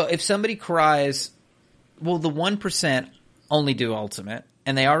 Well, if somebody cries, well, the 1% only do Ultimate,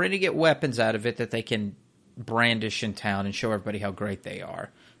 and they already get weapons out of it that they can brandish in town and show everybody how great they are.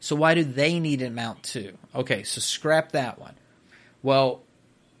 So why do they need a mount too? Okay, so scrap that one. Well,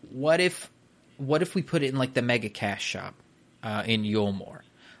 what if we put it in like the Mega Cash Shop in Yulmore?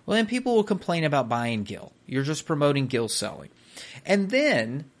 Well, then people will complain about buying Gil. You're just promoting Gil selling. And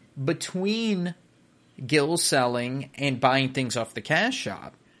then between Gil selling and buying things off the cash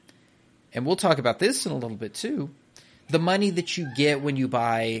shop, and we'll talk about this in a little bit too, the money that you get when you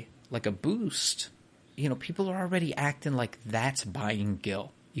buy like a boost, people are already acting like that's buying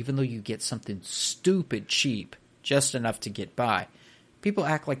Gil. even though you get something stupid cheap, just enough to get by. People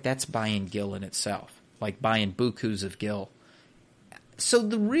act like that's buying gil in itself, like buying bukus of gil. So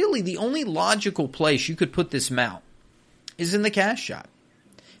the only logical place you could put this mount is in the cash shop,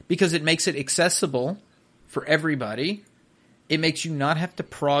 because it makes it accessible for everybody. It makes you not have to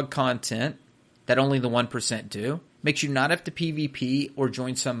prog content that only the 1% do. Makes you not have to PvP or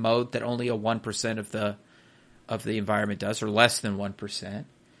join some mode that only a 1% of the environment does, or less than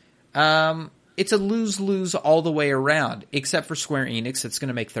 1%. It's a lose-lose all the way around, except for Square Enix. It's going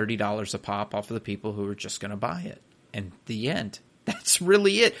to make $30 a pop off of the people who are just going to buy it. And the end. That's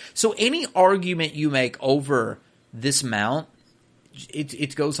really it. So any argument you make over this mount,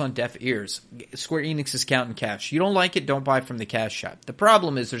 it goes on deaf ears. Square Enix is counting cash. You don't like it, don't buy from the cash shop. The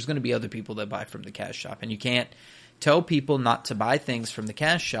problem is there's going to be other people that buy from the cash shop, and you can't tell people not to buy things from the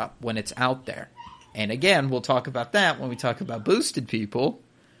cash shop when it's out there. And again, we'll talk about that when we talk about boosted people,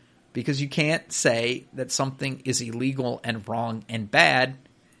 because you can't say that something is illegal and wrong and bad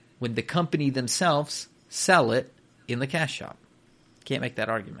when the company themselves sell it in the cash shop. Can't make that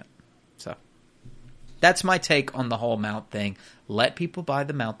argument. So that's my take on the whole mount thing. Let people buy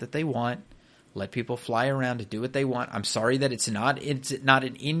the mount that they want. Let people fly around and do what they want. I'm sorry that it's not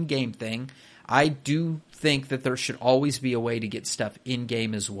an in-game thing. I do think that there should always be a way to get stuff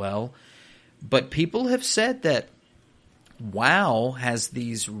in-game as well. But people have said that WoW has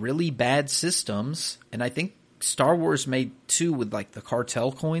these really bad systems, and I think Star Wars made 2 with like the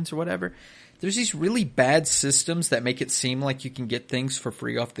cartel coins or whatever. There's these really bad systems that make it seem like you can get things for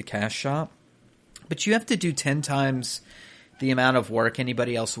free off the cash shop, but you have to do 10 times the amount of work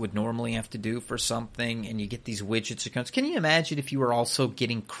anybody else would normally have to do for something, and you get these widgets or codes. Can you imagine if you were also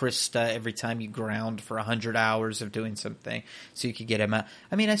getting Krista every time you ground for 100 hours of doing something so you could get him out?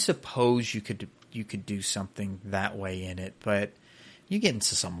 I mean, I suppose you could do something that way in it, but you get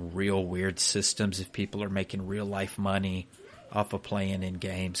into some real weird systems if people are making real life money off of playing in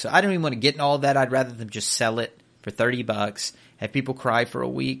games. So I don't even want to get in all of that. I'd rather them just sell it for $30, have people cry for a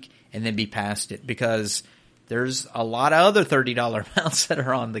week, and then be past it, because there's a lot of other $30 amounts that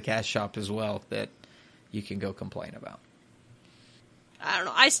are on the cash shop as well that you can go complain about. I don't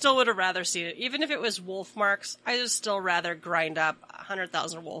know. I still would have rather seen it. Even if it was wolf marks, I would still rather grind up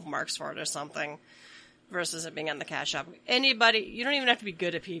 100,000 wolf marks for it or something versus it being on the cash shop. Anybody, you don't even have to be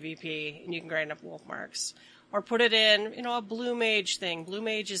good at PvP, and you can grind up wolf marks. Or put it in, a blue mage thing. Blue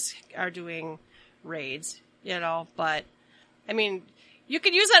mages are doing raids, but, I mean, you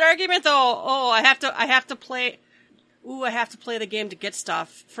could use that argument though. Oh, I have to play the game to get stuff.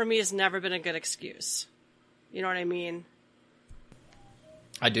 For me, it's never been a good excuse. You know what I mean?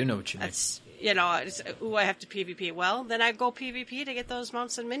 I do know what you mean. It's, I have to PvP. Well, then I go PvP to get those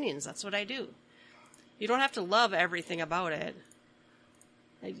mounts and minions. That's what I do. You don't have to love everything about it.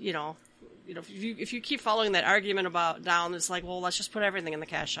 If you keep following that argument about down, it's like, well, let's just put everything in the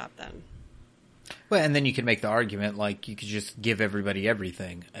cash shop then. Well, and then you can make the argument like you could just give everybody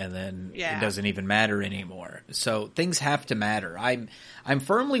everything, and then it doesn't even matter anymore. So things have to matter. I'm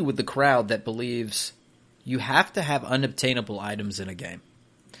firmly with the crowd that believes you have to have unobtainable items in a game.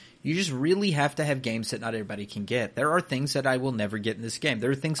 You just really have to have games that not everybody can get. There are things that I will never get in this game. There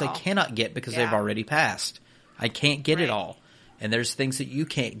are things I cannot get because they've already passed. I can't get it all. And there's things that you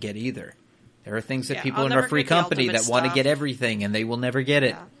can't get either. There are things that people in our free company that want to get everything, and they will never get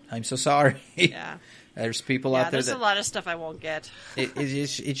it. I'm so sorry. Yeah. There's people out there there's a lot of stuff I won't get.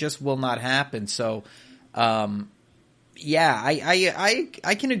 It just will not happen. So, I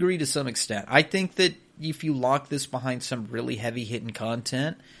can agree to some extent. I think that if you lock this behind some really heavy-hitting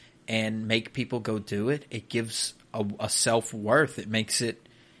content and make people go do it, it gives a self-worth. It makes it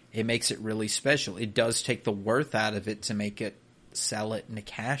really special. It does take the worth out of it to make it sell it in a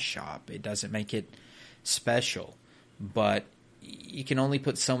cash shop. It doesn't make it special. But you can only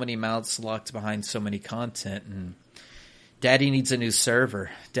put so many mouths locked behind so many content, and Daddy needs a new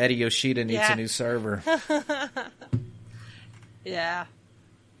server. Daddy Yoshida needs a new server. Yeah.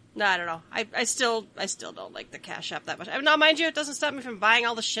 No, I don't know. I still don't like the cash app that much. Now, mind you, it doesn't stop me from buying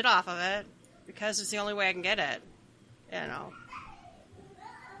all the shit off of it, because it's the only way I can get it.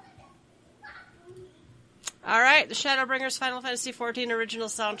 All right, the Shadowbringers Final Fantasy XIV original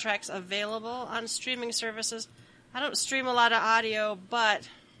soundtracks available on streaming services. I don't stream a lot of audio, but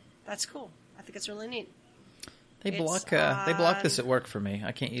that's cool. I think it's really neat. They block this at work for me.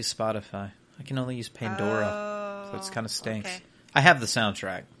 I can't use Spotify. I can only use Pandora, so it's kind of stinks. Okay. I have the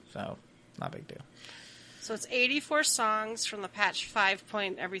soundtrack, so not a big deal. So it's 84 songs from the Patch 5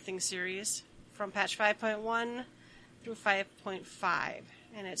 Point Everything series, from Patch 5.1 through 5.5,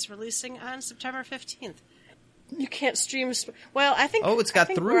 and it's releasing on September 15th. You can't stream. Well, I think. Oh, it's got I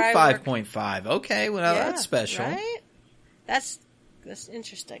think through where I work- 5.5. Okay, well, Yeah, that's special. right? That's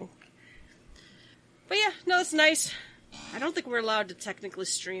interesting. But yeah, no, it's nice. I don't think we're allowed to technically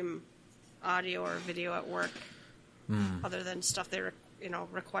stream audio or video at work, other than stuff they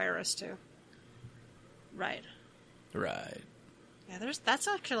require us to. Right. Right. Yeah, that's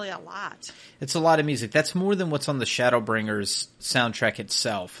actually a lot. It's a lot of music. That's more than what's on the Shadowbringers soundtrack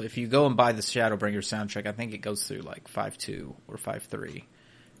itself. If you go and buy the Shadowbringers soundtrack, I think it goes through like 5.2 or 5.3.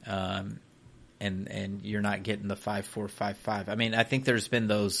 And you're not getting the 5.4, 5.5. I mean, I think there's been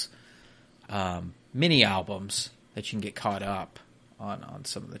those mini albums that you can get caught up on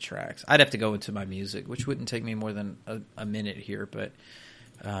some of the tracks. I'd have to go into my music, which wouldn't take me more than a minute here, but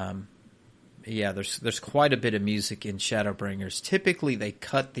yeah, there's quite a bit of music in Shadowbringers. Typically, they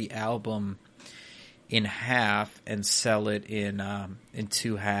cut the album in half and sell it in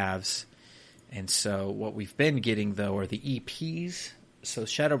 2 halves. And so what we've been getting, though, are the EPs. So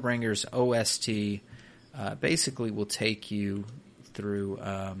Shadowbringers OST basically will take you through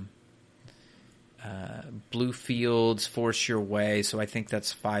Blue Fields, Force Your Way. So I think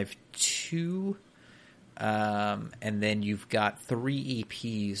that's 5.2. And then you've got 3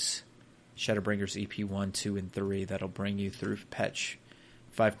 EPs. Shadowbringers EP 1, 2, and 3 that'll bring you through patch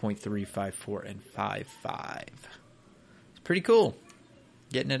 5.3, 5.4, and 5.5. It's pretty cool.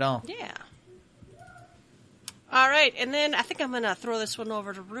 Getting it all. Yeah. All right, and then I think I'm going to throw this one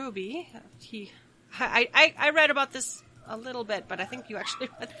over to Ruby. I read about this a little bit, but I think you actually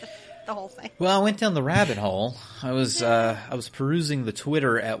read the whole thing. Well, I went down the rabbit hole. I was perusing the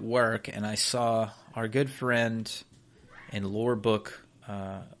Twitter at work, and I saw our good friend and lore book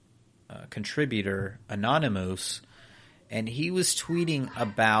contributor Anonymous, and he was tweeting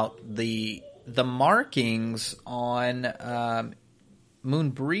about the markings on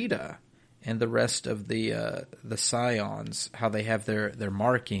Moonbreeda and the rest of the Scions, how they have their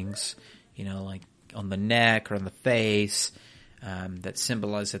markings, like on the neck or on the face, that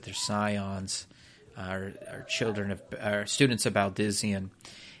symbolize that they're Scions, are children of, are students of Baldizian.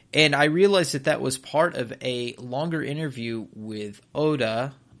 And I realized that was part of a longer interview with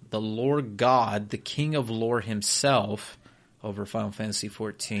Oda, the lore god, the king of lore himself, over Final Fantasy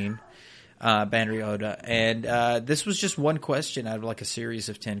XIV, Banry Oda. And this was just one question out of like a series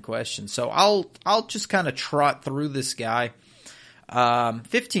of 10 questions. So I'll just kind of trot through this guy.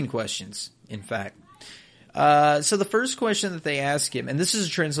 15 questions, in fact. So the first question that they ask him, and this is a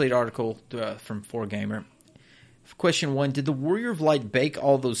translated article from 4Gamer. Question 1, did the Warrior of Light bake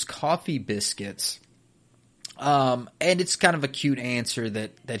all those coffee biscuits? And it's kind of a cute answer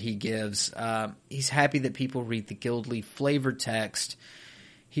that he gives. He's happy that people read the Guildleaf flavor text.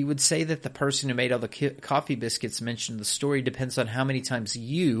 He would say that the person who made all the coffee biscuits mentioned the story depends on how many times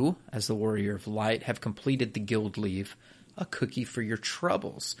you, as the Warrior of Light, have completed the Guildleaf, a cookie for your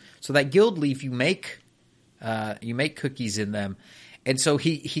troubles. So that Guildleaf, you make cookies in them. And so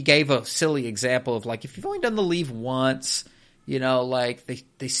he gave a silly example of like, if you've only done the leave once, like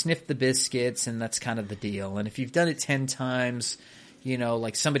they sniff the biscuits and that's kind of the deal. And if you've done it 10 times,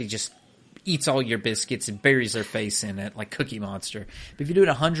 like somebody just eats all your biscuits and buries their face in it like Cookie Monster. But if you do it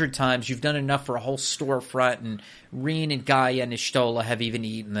 100 times, you've done enough for a whole storefront, and Reen and Gaia and Ishtola have even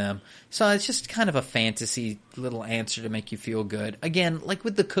eaten them. So it's just kind of a fantasy little answer to make you feel good. Again, like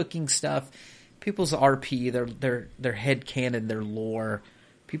with the cooking stuff, people's RP, their headcanon, their lore,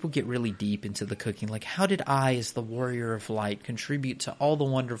 people get really deep into the cooking. Like, how did I, as the Warrior of Light, contribute to all the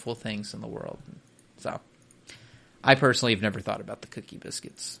wonderful things in the world? So, I personally have never thought about the cookie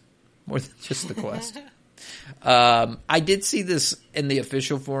biscuits more than just the quest. I did see this in the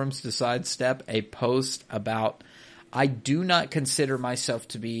official forums to Sidestep, a post about, I do not consider myself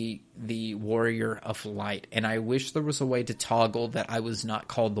to be the Warrior of Light, and I wish there was a way to toggle that I was not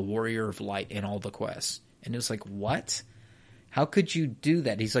called the Warrior of Light in all the quests. And it was like, what? How could you do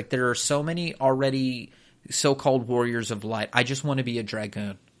that? He's like, there are so many already so-called Warriors of Light. I just want to be a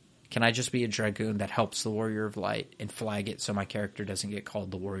Dragoon. Can I just be a Dragoon that helps the Warrior of Light and flag it so my character doesn't get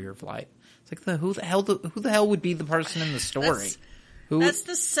called the Warrior of Light? It's like, who the hell would be the person in the story? That's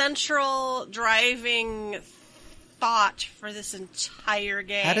the central driving thought for this entire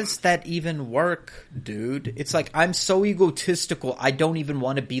game. How does that even work, dude? It's like, I'm so egotistical, I don't even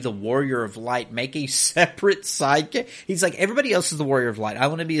want to be the Warrior of Light. Make a separate sidekick. He's like, everybody else is the Warrior of Light. I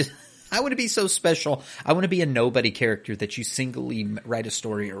want to be so special. I want to be a nobody character that you singly write a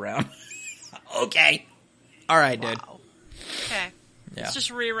story around. Okay. All right, dude. Wow. Okay. Yeah. Let's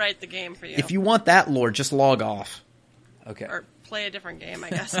just rewrite the game for you. If you want that lore, just log off. Okay. Or play a different game, I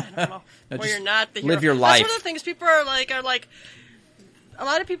guess. I don't know. No, where you're not the hero. live your life. That's one of the things people are like, a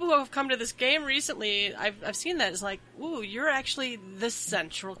lot of people who have come to this game recently, I've seen that, it's like, ooh, you're actually the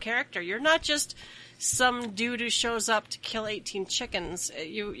central character. You're not just some dude who shows up to kill 18 chickens.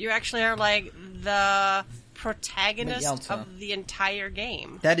 You actually are like the protagonist of the entire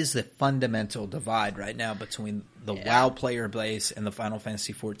game. That is the fundamental divide right now between the WoW player base and the Final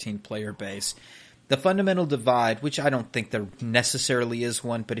Fantasy XIV player base. The fundamental divide, which I don't think there necessarily is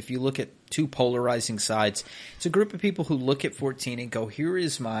one, but if you look at two polarizing sides, it's a group of people who look at 14 and go, here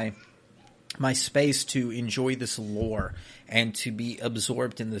is my space to enjoy this lore and to be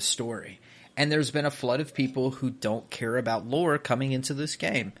absorbed in the story. And there's been a flood of people who don't care about lore coming into this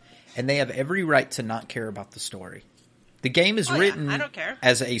game. And they have every right to not care about the story. The game is written I don't care.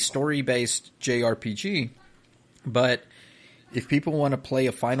 as a story-based JRPG, but if people want to play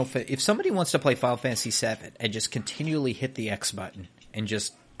if somebody wants to play Final Fantasy VII and just continually hit the X button and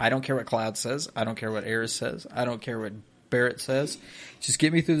just, I don't care what Cloud says, I don't care what Aerith says, I don't care what Barrett says, just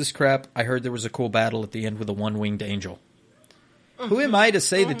get me through this crap. I heard there was a cool battle at the end with a one-winged angel. Who am I to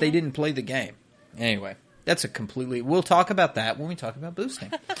say that they didn't play the game? Anyway, that's we'll talk about that when we talk about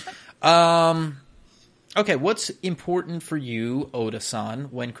boosting. Okay, what's important for you,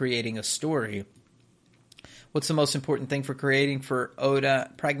 Oda-san, when creating a story? What's the most important thing for creating for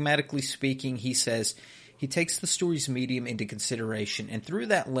Oda? Pragmatically speaking, he says he takes the story's medium into consideration, and through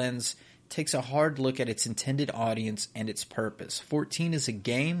that lens, takes a hard look at its intended audience and its purpose. 14 is a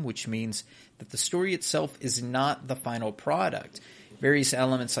game, which means that the story itself is not the final product. Various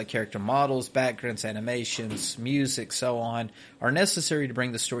elements like character models, backgrounds, animations, music, so on, are necessary to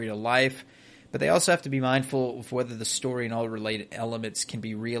bring the story to life, but they also have to be mindful of whether the story and all related elements can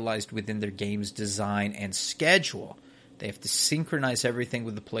be realized within their game's design and schedule. They have to synchronize everything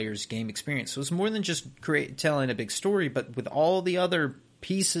with the player's game experience. So it's more than just telling a big story, but with all the other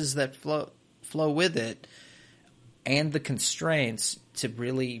pieces that flow with it and the constraints to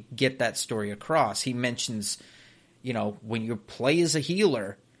really get that story across. He mentions, when you play as a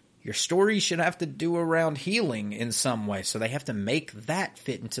healer, your story should have to do around healing in some way. So they have to make that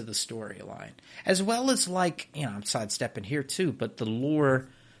fit into the storyline. As well as I'm sidestepping here too, but the lore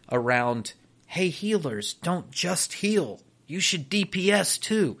around, hey, healers, don't just heal. You should DPS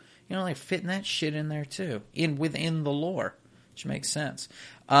too. Fitting that shit in there too, within the lore, which makes sense.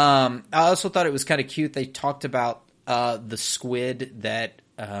 I also thought it was kind of cute. They talked about the squid that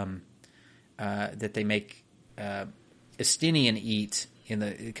they make Estinian eat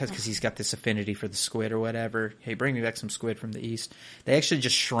because he's got this affinity for the squid or whatever. Hey, bring me back some squid from the east. They actually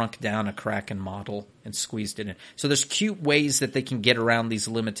just shrunk down a Kraken model and squeezed it in. So there's cute ways that they can get around these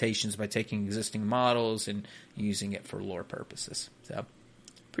limitations by taking existing models and using it for lore purposes. So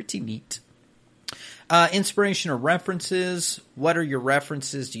pretty neat. Inspiration or references. What are your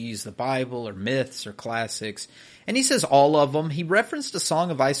references? Do you use the Bible or myths or classics? And he says all of them. He referenced A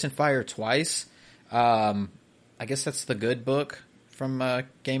Song of Ice and Fire twice. I guess that's the good book from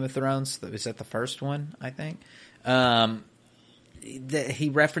Game of Thrones. Is that the first one, I think? He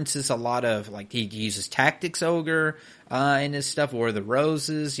references a lot of, he uses Tactics Ogre in his stuff, or the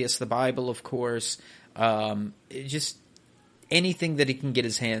Roses. Yes, the Bible, of course. Just anything that he can get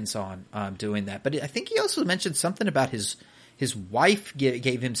his hands on doing that. But I think he also mentioned something about his wife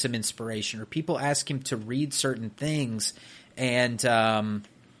gave him some inspiration, or people ask him to read certain things, and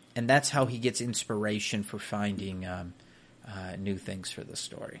that's how he gets inspiration for finding new things for the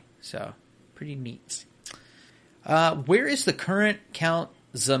story. So, pretty neat. Where is the current Count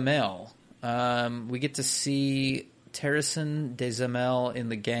Zamel? We get to see Terrasen de Zamel in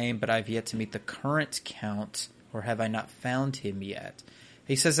the game, but I've yet to meet the current Count, or have I not found him yet?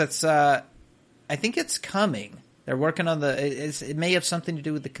 He says that's, I think it's coming. They're working on it may have something to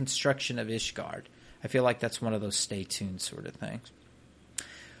do with the construction of Ishgard. I feel like that's one of those stay tuned sort of things.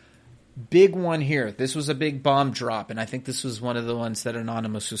 Big one here. This was a big bomb drop, and I think this was one of the ones that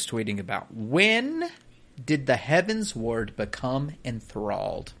Anonymous was tweeting about. When did the Heavens Ward become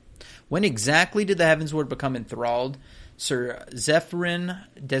enthralled? When exactly did the Heavens Ward become enthralled? Sir Zephyrin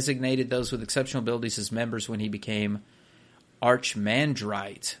designated those with exceptional abilities as members when he became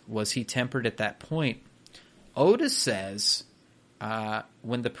Archimandrite. Was he tempered at that point? Oda says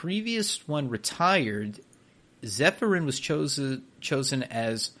when the previous one retired, Zephyrin was chosen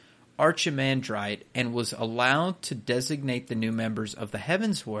as Archimandrite and was allowed to designate the new members of the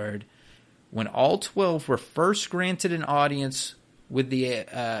Heavens Ward. When all 12 were first granted an audience with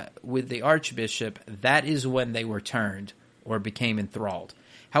the Archbishop, that is when they were turned or became enthralled.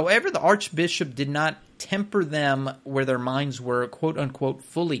 However, the Archbishop did not temper them where their minds were quote-unquote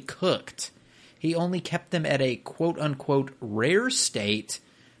fully cooked. He only kept them at a quote-unquote rare state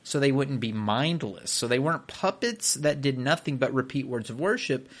so they wouldn't be mindless. So they weren't puppets that did nothing but repeat words of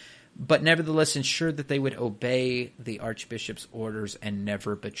worship, but nevertheless ensured that they would obey the Archbishop's orders and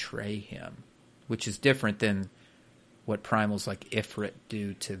never betray him, which is different than what primals like Ifrit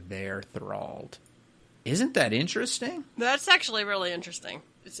do to their thralled. Isn't that interesting? That's actually really interesting.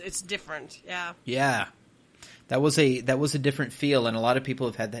 It's different, yeah. Yeah. That was a different feel, and a lot of people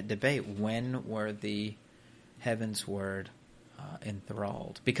have had that debate. When were the Heaven's Word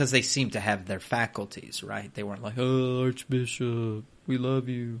enthralled? Because they seem to have their faculties, right? They weren't like, oh, Archbishop, we love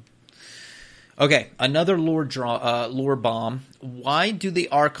you. Okay, another lore bomb. Why do the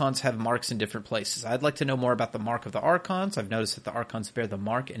Archons have marks in different places? I'd like to know more about the mark of the Archons. I've noticed that the Archons bear the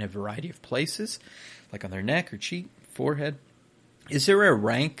mark in a variety of places, like on their neck or cheek, forehead. Is there a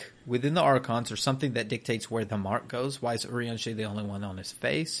rank within the Archons or something that dictates where the mark goes? Why is Urianger the only one on his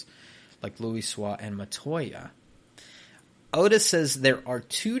face, like Louisoix and Matoya? Oda says there are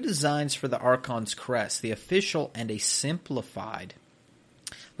two designs for the Archon's crest, the official and a simplified.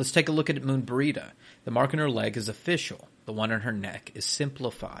 Let's take a look at Moon Burita. The mark on her leg is official. The one on her neck is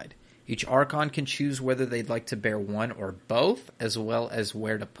simplified. Each Archon can choose whether they'd like to bear one or both, as well as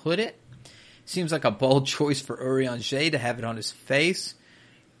where to put it. Seems like a bold choice for Urianger to have it on his face,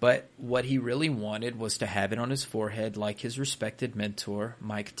 but what he really wanted was to have it on his forehead like his respected mentor,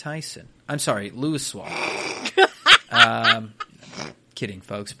 Mike Tyson. I'm sorry, Louisoix. Kidding,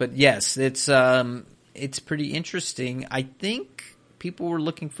 folks. But yes, it's pretty interesting. I think people were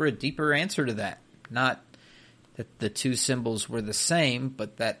looking for a deeper answer to that. Not that the two symbols were the same,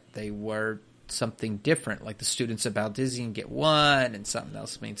 but that they were something different. Like the students of Baldizian get one and something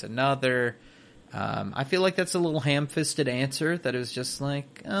else means another. I feel like that's a little ham-fisted answer that it was just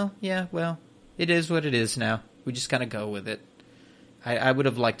like, oh, yeah, well, it is what it is now. We just kind of go with it. I would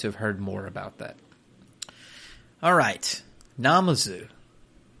have liked to have heard more about that. All right. Namazu.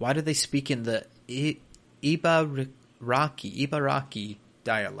 Why do they speak in the Ibaraki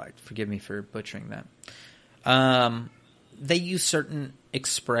dialect? Forgive me for butchering that. They use certain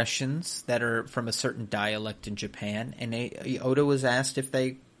expressions that are from a certain dialect in Japan, and Oda was asked if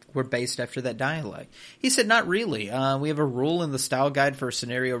they were based after that dialect. He said, not really. We have a rule in the style guide for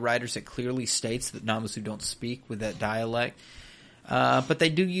scenario writers that clearly states that Namazu don't speak with that dialect. But they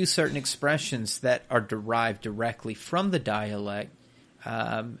do use certain expressions that are derived directly from the dialect,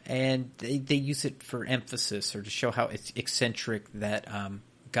 and they use it for emphasis or to show how eccentric that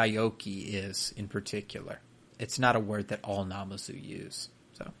Gaioki is in particular. It's not a word that all Namazu use.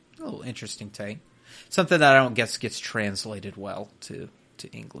 So, a little interesting take. Something that I don't guess gets translated well to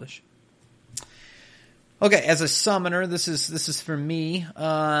English. Okay, as a summoner, this is for me.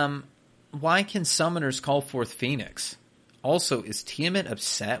 Why can summoners call forth Phoenix? Also, is Tiamat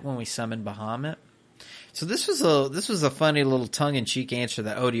upset when we summon Bahamut? So this was a funny little tongue-in-cheek answer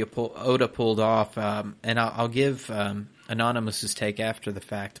that Oda pulled off, and I'll give Anonymous's take after the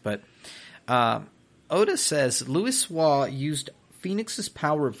fact. But Oda says Louisoix used Phoenix's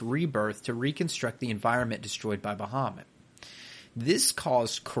power of rebirth to reconstruct the environment destroyed by Bahamut. This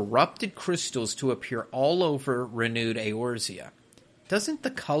caused corrupted crystals to appear all over renewed Eorzea. Doesn't the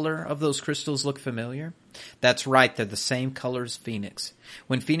color of those crystals look familiar? That's right, they're the same color as Phoenix.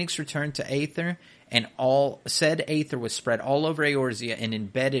 When Phoenix returned to Aether, and all said Aether was spread all over Eorzea and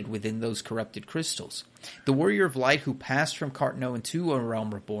embedded within those corrupted crystals. The Warrior of Light who passed from Cartnoan to A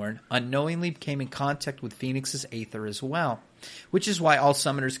Realm Reborn unknowingly became in contact with Phoenix's Aether as well, which is why all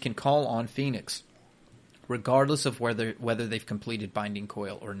summoners can call on Phoenix, regardless of whether they've completed Binding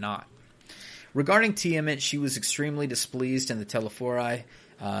Coil or not. Regarding Tiamat, she was extremely displeased in the Telephori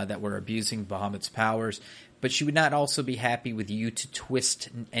that were abusing Bahamut's powers, but she would not also be happy with you to twist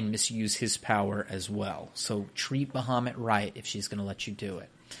and misuse his power as well. So treat Bahamut right if she's going to let you do it.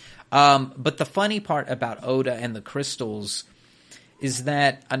 But the funny part about Oda and the crystals is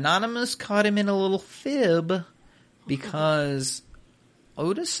that Anonymous caught him in a little fib, because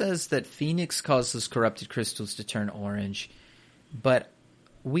Oda says that Phoenix causes corrupted crystals to turn orange, but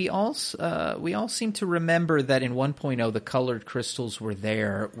we all seem to remember that in 1.0 the colored crystals were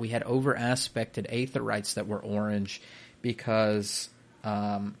there. We had over-aspected aetherites that were orange because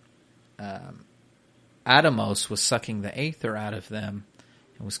Atomos was sucking the aether out of them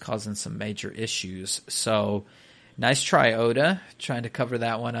and was causing some major issues. So, nice try, Oda, trying to cover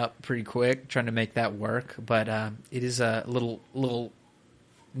that one up pretty quick, trying to make that work. But it is a little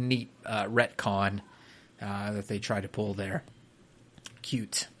neat retcon that they try to pull there.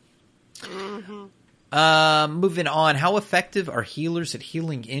 Cute. Mm-hmm. Moving on. How effective are healers at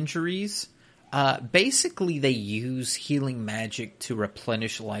healing injuries? Basically, they use healing magic to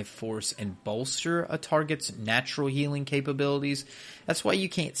replenish life force and bolster a target's natural healing capabilities. That's why you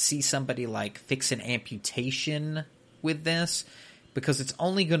can't see somebody like fix an amputation with this, because it's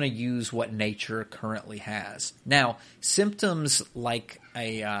only going to use what nature currently has. Now, symptoms like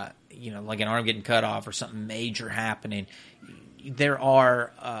like an arm getting cut off or something major happening, there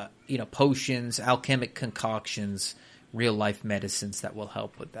are potions, alchemic concoctions, real life medicines that will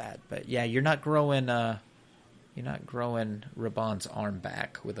help with that. But yeah, you're not growing Raban's arm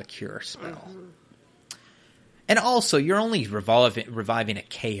back with a cure spell. Mm-hmm. And also, you're only reviving a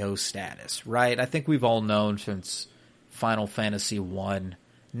KO status, right? I think we've all known since Final Fantasy 1,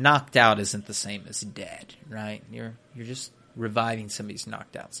 knocked out isn't the same as dead, right? You're just reviving somebody's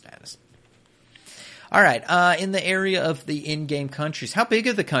knocked out status. All right, in the area of the in-game countries, how big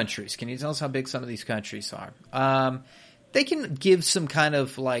are the countries? Can you tell us how big some of these countries are? They can give some kind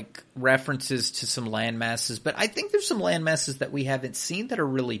of like references to some land masses, but I think there's some land masses that we haven't seen that are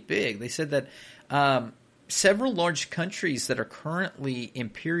really big. They said that several large countries that are currently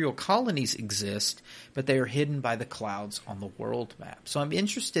imperial colonies exist, but they are hidden by the clouds on the world map. So I'm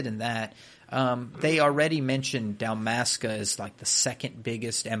interested in that. They already mentioned Dalmasca as like the second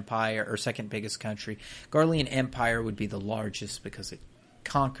biggest empire or second biggest country. Garlean Empire would be the largest because it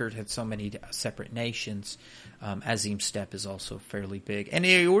had so many separate nations. Azim Steppe is also fairly big. And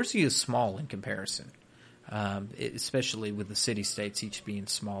Eorzea is small in comparison, especially with the city-states each being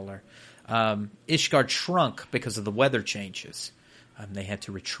smaller. Ishgard shrunk because of the weather changes. They had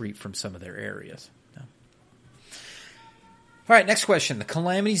to retreat from some of their areas. No. All right, next question. The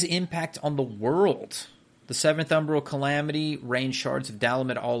calamity's impact on the world. The 7th Umbral Calamity rained shards of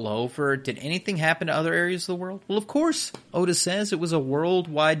Dalamud all over. Did anything happen to other areas of the world? Well, of course, Oda says it was a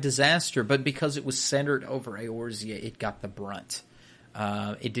worldwide disaster, but because it was centered over Eorzea, it got the brunt.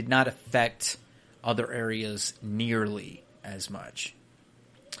 It did not affect other areas nearly as much.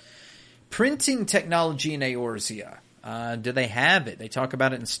 Printing technology in Eorzea. Do they have it? They talk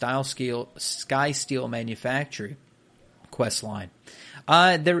about it in Sky Steel Manufacturing questline.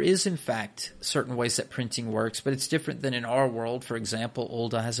 There is, in fact, certain ways that printing works, but it's different than in our world. For example,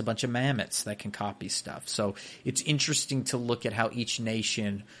 Ul'dah has a bunch of mammoths that can copy stuff. So it's interesting to look at how each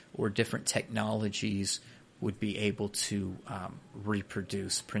nation or different technologies would be able to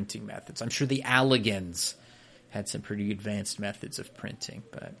reproduce printing methods. I'm sure the Allagans had some pretty advanced methods of printing,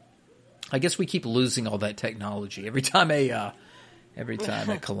 but I guess we keep losing all that technology. Every time a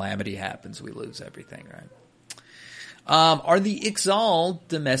calamity happens, we lose everything, right? Are the Ixal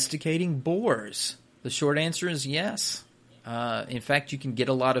domesticating boars? The short answer is yes. In fact, you can get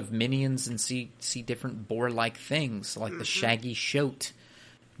a lot of minions and see different boar-like things, like the shaggy shoat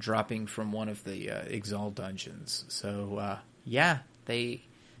dropping from one of the Ixal dungeons. So, yeah, they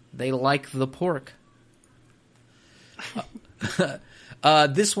like the pork.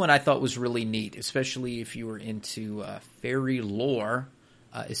 This one I thought was really neat, especially if you were into fairy lore.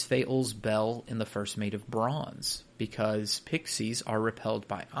 Is Fael's bell in the first made of bronze? Because pixies are repelled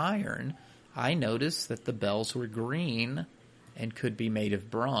by iron, I noticed that the bells were green and could be made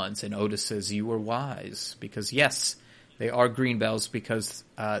of bronze. And Oda says, you were wise. Because yes, they are green bells because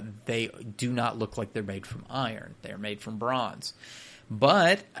they do not look like they're made from iron. They're made from bronze.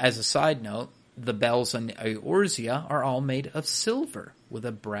 But, as a side note, the bells on Eorzea are all made of silver with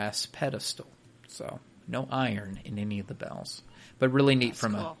a brass pedestal. So, no iron in any of the bells. But really neat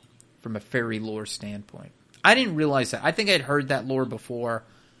from a fairy lore standpoint. I didn't realize that. I think I'd heard that lore before,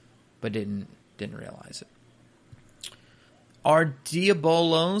 but didn't realize it. Are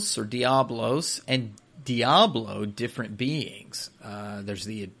Diabolos or Diablos and Diablo different beings? There's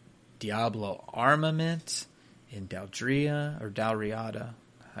the Diablo armament in Daldria or Dalriada.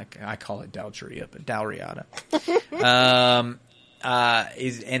 I call it Daldria, but Dalriada.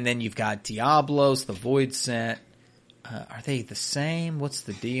 And then you've got Diablos, the Void Sent. Are they the same? What's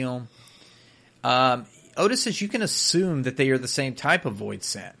the deal? Oda says you can assume that they are the same type of Void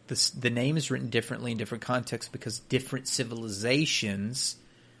Sent. The name is written differently in different contexts because different civilizations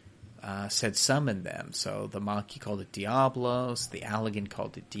said summon them. So the Maquis called it Diablos. The Allagan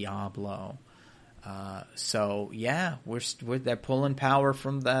called it Diablo. So yeah, they're pulling power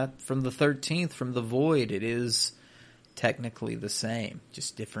from the 13th, from the Void. It is technically the same,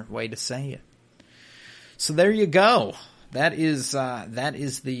 just different way to say it. So there you go. That is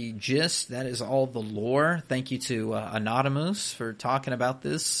the gist. That is all the lore. Thank you to Anonymous for talking about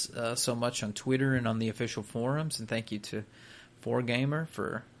this so much on Twitter and on the official forums, and thank you to 4Gamer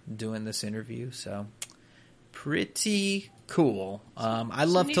for doing this interview. So pretty cool. I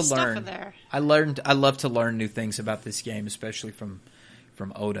love to learn. I love to learn new things about this game, especially from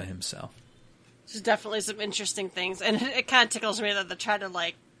Oda himself. There's definitely some interesting things, and it kind of tickles me that they try to,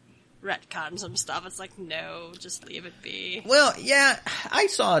 like, retcon some stuff. It's like, no, just leave it be. Well, yeah, I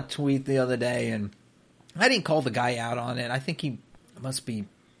saw a tweet the other day, and I didn't call the guy out on it. I think he must be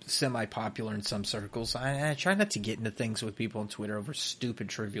semi-popular in some circles. I try not to get into things with people on Twitter over stupid,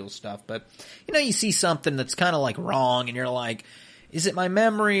 trivial stuff, but, you know, you see something that's kind of, like, wrong, and you're like, is it my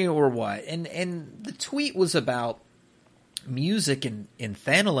memory or what? And the tweet was about music in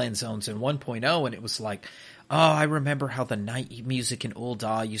Thanalan zones in 1.0, and it was like, oh, I remember how the night music in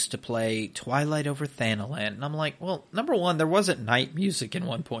Ul'dah used to play Twilight over Thanalan. And I'm like, well, number one, there wasn't night music in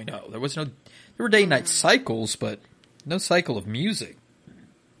 1.0. There were day-night cycles, but no cycle of music.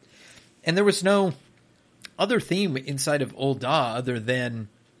 And there was no other theme inside of Ul'dah other than,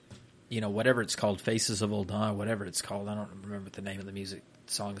 you know, whatever it's called, Faces of Ul'dah, whatever it's called. I don't remember what the name of the music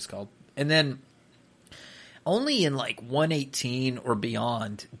song is called. And then only in like 118 or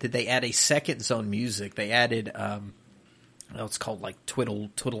beyond did they add a second zone music. They added, it's called like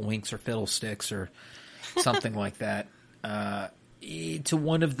Twiddlewinks or Fiddlesticks or something like that, to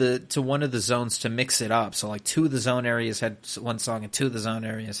one of the zones to mix it up. So like two of the zone areas had one song and two of the zone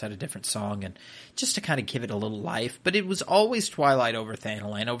areas had a different song, and just to kind of give it a little life. But it was always Twilight over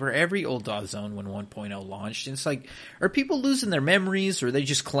Thanalan over every Ul'dah zone when 1.0 launched. And it's like, are people losing their memories, or are they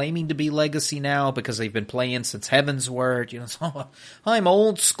just claiming to be legacy now because they've been playing since Heavensward? You know, so, I'm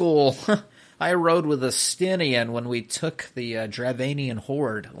old school. I rode with a Stinian when we took the Dravanian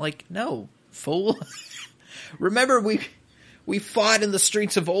Horde. Like, no, fool. Remember we fought in the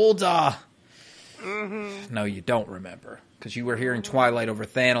streets of Ul'dah. Mm-hmm. No, you don't remember, because you were hearing Twilight over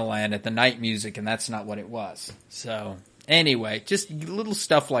Thanalan at the night music, and that's not what it was. So, anyway, just little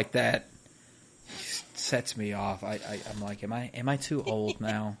stuff like that sets me off. I'm like, am I too old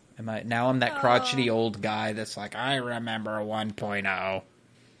now? I'm that crotchety old guy that's like, I remember 1.0.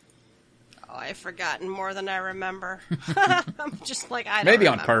 Oh, I've forgotten more than I remember. I'm just like, I don't Maybe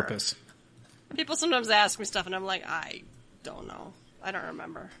remember. On purpose. People sometimes ask me stuff, and I'm like, I don't know. I don't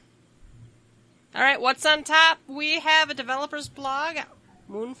remember. All right, what's on top? We have a developer's blog.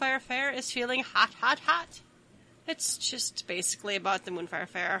 Moonfire Fair is feeling hot, hot, hot. It's just basically about the Moonfire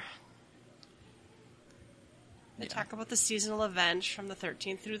Fair. They talk about the seasonal event from the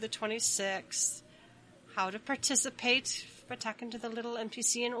 13th through the 26th, how to participate by talking to the little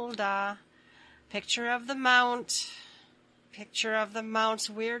NPC in Ul'dah, picture of the mount's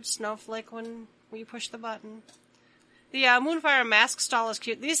weird snowflake when you push the button. The Moonfire mask stall is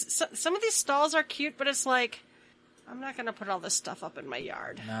cute. Some of these stalls are cute, but it's like, I'm not going to put all this stuff up in my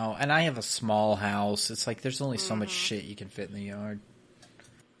yard. No, and I have a small house. It's like there's only so much shit you can fit in the yard.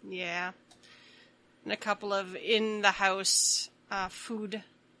 Yeah. And a couple of in-the-house food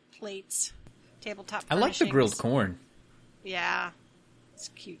plates, tabletop I like the grilled corn. Yeah. It's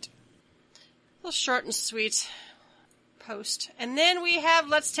cute. A little short and sweet post. And then we have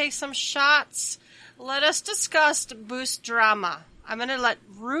Let's Take Some Shots. Let us discuss boost drama. I'm going to let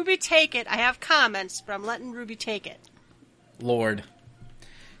Ruby take it. I have comments, but I'm letting Ruby take it. Lord.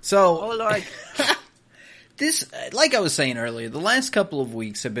 So, oh, Lord. This, like I was saying earlier, the last couple of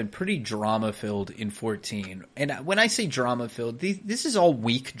weeks have been pretty drama-filled in 14. And when I say drama-filled, this is all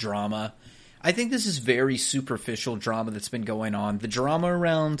weak drama. I think this is very superficial drama that's been going on. The drama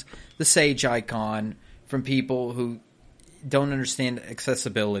around the Sage icon from people who don't understand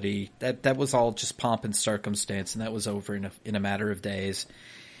accessibility. That was all just pomp and circumstance, and that was over in a matter of days.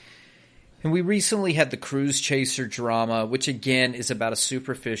 And we recently had the Cruise Chaser drama, which again is about a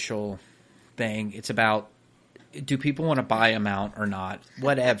superficial thing. It's about, do people want to buy a mount or not?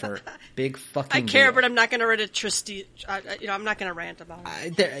 Whatever. Big fucking I care, deal. but I'm not going to read a Tristy. I'm not going to rant about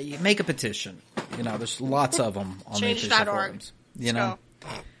it. Make a petition. There's lots of them on the official forums. Go.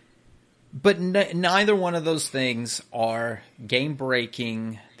 But neither one of those things are game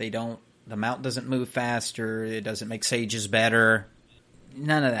breaking. The mount doesn't move faster. It doesn't make Sages better.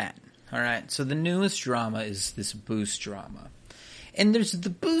 None of that. All right. So the newest drama is this boost drama. And there's the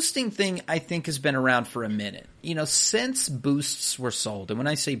boosting thing, I think, has been around for a minute. Since boosts were sold, and when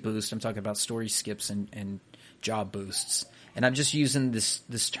I say boost, I'm talking about story skips and job boosts. And I'm just using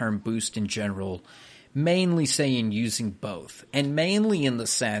this term boost in general, mainly saying using both. And mainly in the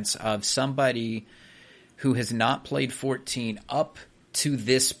sense of somebody who has not played 14 up to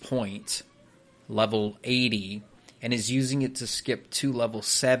this point, level 80, and is using it to skip to level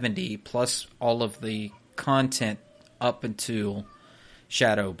 70, plus all of the content up until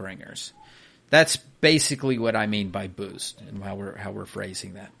Shadowbringers. That's basically what I mean by boost and how we're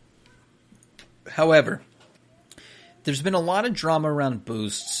phrasing that. However, there's been a lot of drama around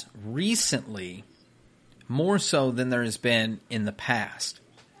boosts recently, more so than there has been in the past.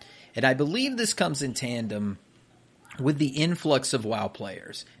 And I believe this comes in tandem with the influx of WoW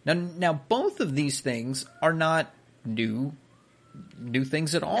players. Now both of these things are not new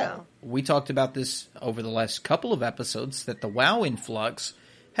things at all. No. We talked about this over the last couple of episodes, that the WoW influx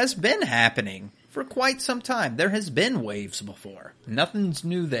has been happening for quite some time. There has been waves before. Nothing's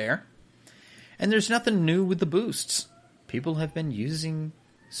new there. And there's nothing new with the boosts. People have been using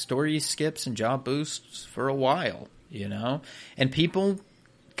story skips and job boosts for a while, you know? And people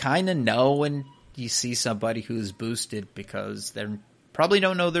kind of know when you see somebody who's boosted because they probably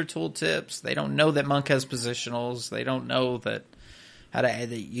don't know their tooltips. They don't know that Monk has positionals. They don't know that how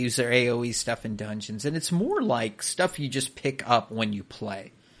to use their AoE stuff in dungeons. And it's more like stuff you just pick up when you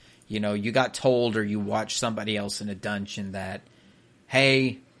play. You know, you got told or you watch somebody else in a dungeon that,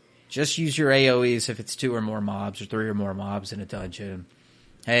 hey, just use your AoEs if it's 2 or more mobs or 3 or more mobs in a dungeon.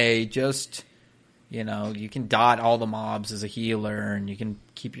 Hey, just, you know, you can dot all the mobs as a healer and you can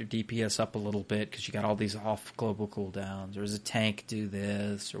keep your DPS up a little bit because you got all these off global cooldowns. Or as a tank, do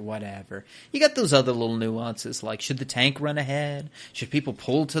this or whatever. You got those other little nuances like, should the tank run ahead? Should people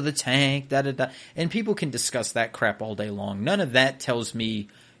pull to the tank? Da-da-da. And people can discuss that crap all day long. None of that tells me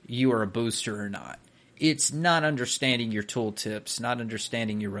you are a booster or not. It's not understanding your tooltips, not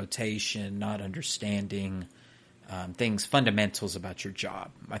understanding your rotation, not understanding things, fundamentals about your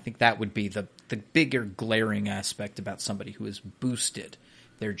job. I think that would be the bigger glaring aspect about somebody who has boosted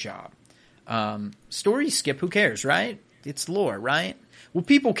their job. Story skip, who cares, right? It's lore, right? Well,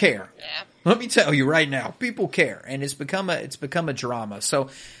 people care. Yeah. Let me tell you right now, people care, and it's become a drama. So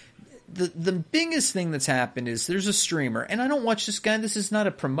the biggest thing that's happened is there's a streamer, and I don't watch this guy. This is not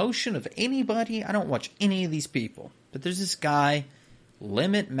a promotion of anybody. I don't watch any of these people. But there's this guy,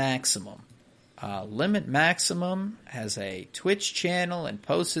 Limit Maximum. Limit Maximum has a Twitch channel and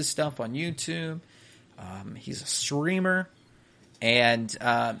posts his stuff on YouTube. He's a streamer, and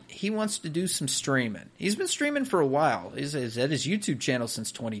he wants to do some streaming. He's been streaming for a while. He's at his YouTube channel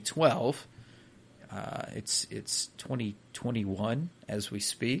since 2012. It's 2021 as we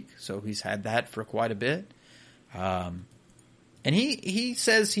speak, so he's had that for quite a bit. And he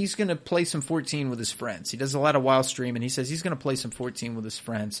says he's going to play some 14 with his friends. He does a lot of WoW streaming. He says he's going to play some 14 with his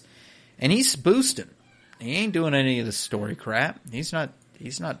friends. And he's boosting. He ain't doing any of the story crap. He's not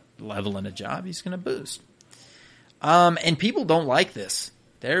leveling a job. He's going to boost. And people don't like this.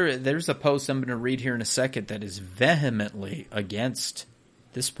 There's a post I'm going to read here in a second that is vehemently against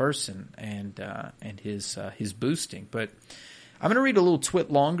this person and his boosting. But I'm going to read a little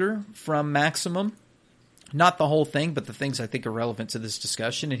twit longer from Maximum. Not the whole thing, but the things I think are relevant to this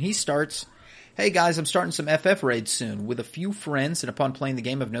discussion. And he starts, "Hey guys, I'm starting some FF raids soon with a few friends, and upon playing the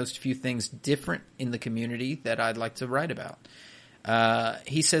game I've noticed a few things different in the community that I'd like to write about."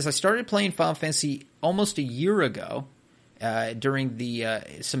 He says, "I started playing Final Fantasy almost a year ago during the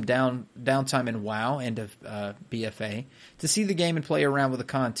some downtime in WoW and of BFA to see the game and play around with the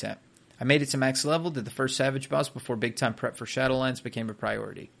content. I made it to max level, did the first Savage boss before big time prep for Shadowlands became a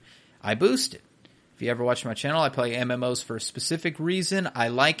priority. I boosted. If you ever watch my channel, I play MMOs for a specific reason. I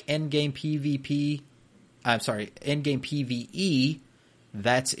like endgame PvP. Endgame PvE.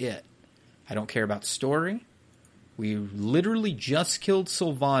 That's it. I don't care about story. We literally just killed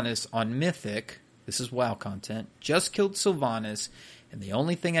Sylvanas on Mythic. This is WoW content. Just killed Sylvanas, and the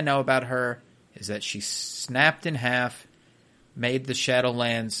only thing I know about her is that she snapped in half, made the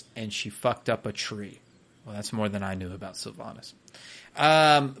Shadowlands, and she fucked up a tree. Well, that's more than I knew about Sylvanas.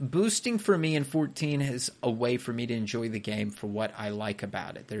 Boosting for me in 14 is a way for me to enjoy the game for what I like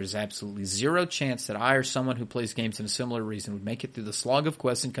about it. There's absolutely zero chance that I or someone who plays games in a similar reason would make it through the slog of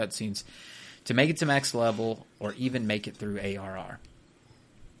quests and cutscenes to make it to max level or even make it through ARR.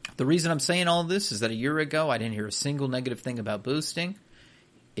 The reason I'm saying all this is that a year ago I didn't hear a single negative thing about boosting.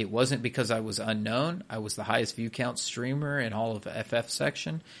 It wasn't because I was unknown. I was the highest view count streamer in all of the FF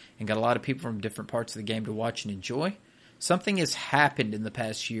section and got a lot of people from different parts of the game to watch and enjoy. Something has happened in the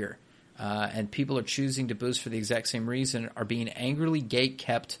past year, and people are choosing to boost for the exact same reason, are being angrily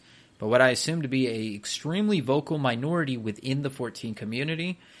gate-kept by what I assume to be a extremely vocal minority within the 14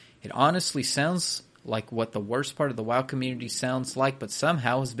 community. It honestly sounds like what the worst part of the WoW community sounds like, but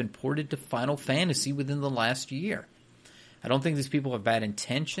somehow has been ported to Final Fantasy within the last year. I don't think these people have bad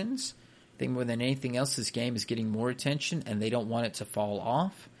intentions. I think more than anything else, this game is getting more attention, and they don't want it to fall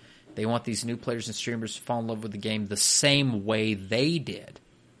off. They want these new players and streamers to fall in love with the game the same way they did.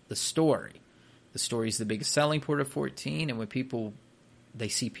 The story. The story is the biggest selling point of 14, and when they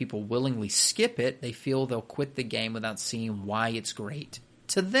see people willingly skip it, they feel they'll quit the game without seeing why it's great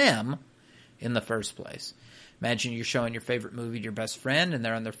to them in the first place. Imagine you're showing your favorite movie to your best friend, and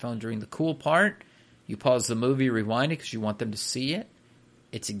they're on their phone during the cool part. You pause the movie, rewind it because you want them to see it.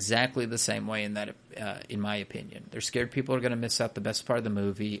 It's exactly the same way in that, in my opinion. They're scared people are going to miss out the best part of the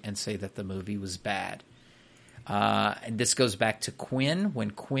movie and say that the movie was bad. And this goes back to Quinn.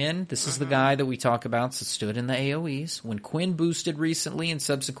 When Quinn, this is the guy that we talk about, that stood in the AOEs. When Quinn boosted recently and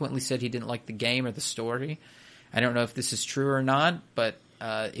subsequently said he didn't like the game or the story, I don't know if this is true or not, but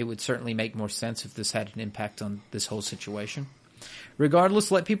it would certainly make more sense if this had an impact on this whole situation. Regardless,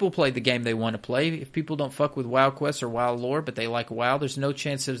 let people play the game they want to play. If people don't fuck with WoW Quest or WoW lore, but they like WoW, there's no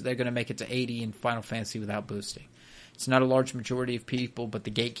chance that they're going to make it to 80 in Final Fantasy without boosting. It's not a large majority of people, but the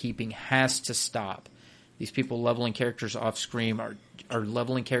gatekeeping has to stop. These people leveling characters off screen are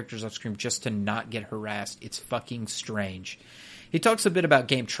leveling characters off screen just to not get harassed. It's fucking strange. He talks a bit about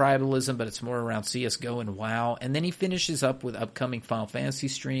game tribalism, but it's more around CSGO and WoW. And then he finishes up with upcoming Final Fantasy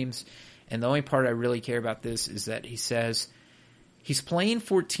streams. And the only part I really care about this is that he says he's playing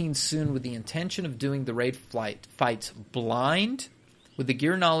 14 soon with the intention of doing the raid fights blind with the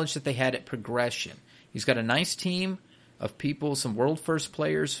gear knowledge that they had at Progression. He's got a nice team of people, some world-first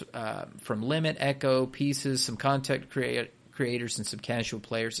players from Limit, Echo, Pieces, some content creators, and some casual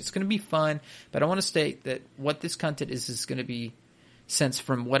players. It's going to be fun, but I want to state that what this content is going to be, since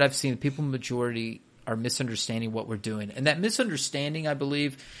from what I've seen, the people majority are misunderstanding what we're doing. And that misunderstanding, I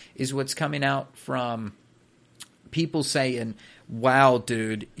believe, is what's coming out from people saying, wow,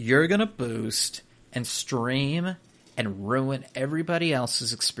 dude, you're going to boost and stream and ruin everybody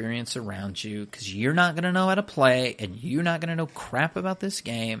else's experience around you because you're not going to know how to play and you're not going to know crap about this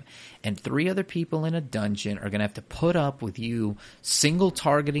game, and 3 other people in a dungeon are going to have to put up with you single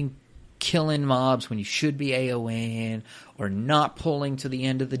targeting killing mobs when you should be AoEing or not pulling to the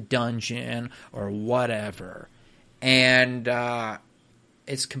end of the dungeon or whatever. And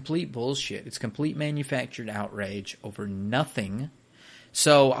it's complete bullshit. It's complete manufactured outrage over nothing.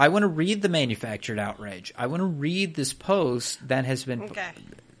 So I want to read the manufactured outrage. I want to read this post that has been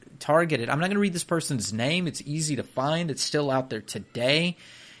targeted. I'm not going to read this person's name. It's easy to find. It's still out there today.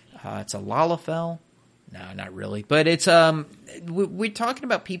 It's a Lalafell. No, not really. But it's we're talking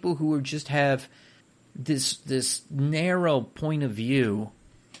about people who just have this narrow point of view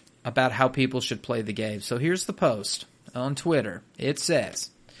about how people should play the game. So here's the post on Twitter. It says,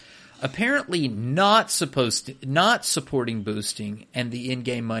 apparently not supporting boosting and the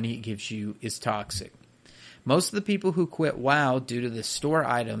in-game money it gives you is toxic. Most of the people who quit WoW due to the store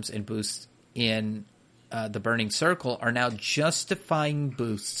items and boosts in the Burning Circle are now justifying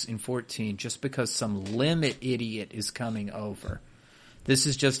boosts in 14 just because some limit idiot is coming over. This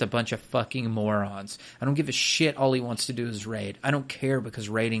is just a bunch of fucking morons. I don't give a shit. All he wants to do is raid. I don't care because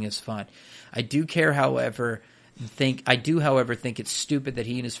raiding is fun. I do, however, think it's stupid that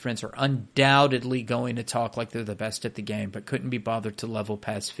he and his friends are undoubtedly going to talk like they're the best at the game, but couldn't be bothered to level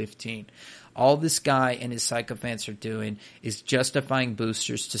past 15. All this guy and his sycophants are doing is justifying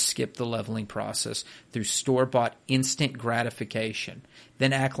boosters to skip the leveling process through store-bought instant gratification,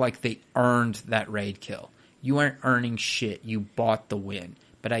 then act like they earned that raid kill. You aren't earning shit. You bought the win.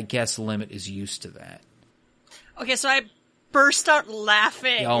 But I guess Limit is used to that. Okay, so I burst out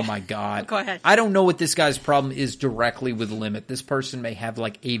laughing. Oh my god. Go ahead. I don't know what this guy's problem is directly with Limit. This person may have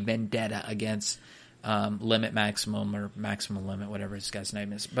like a vendetta against Limit Maximum or Maximum Limit, whatever this guy's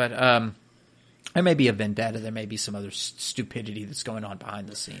name is. But there may be a vendetta. There may be some other stupidity that's going on behind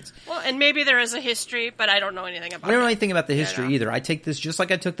the scenes. Well, and maybe there is a history, but I don't know anything about it. I don't know anything about the history either. I take this just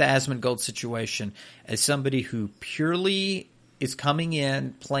like I took the Asmongold situation as somebody who purely is coming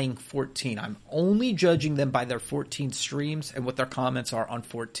in playing 14. I'm only judging them by their 14 streams and what their comments are on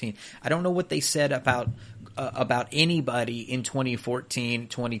 14. I don't know what they said about anybody in 2014,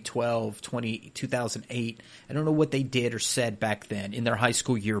 2012, 2008. I don't know what they did or said back then in their high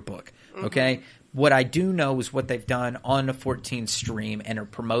school yearbook. Okay? Mm-hmm. What I do know is what they've done on a 14 stream and are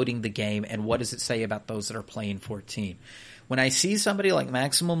promoting the game, and what does it say about those that are playing 14. When I see somebody like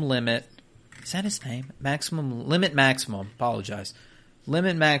Maximum Limit, is that his name? Limit Maximum, apologize.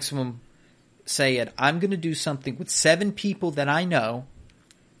 Limit Maximum saying, I'm going to do something with 7 people that I know,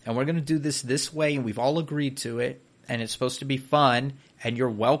 and we're going to do this way, and we've all agreed to it, and it's supposed to be fun, and you're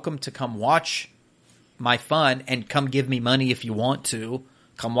welcome to come watch my fun and come give me money if you want to.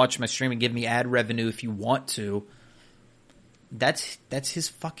 Come watch my stream and give me ad revenue if you want to. That's his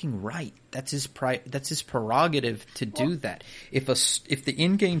fucking right. That's his prerogative to do that. If the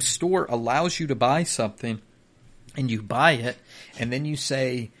in-game store allows you to buy something and you buy it and then you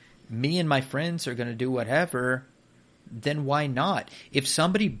say, me and my friends are going to do whatever, then why not? If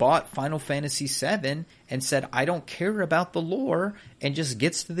somebody bought Final Fantasy VII and said, I don't care about the lore and just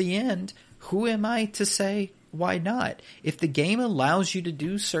gets to the end, who am I to say why not? If the game allows you to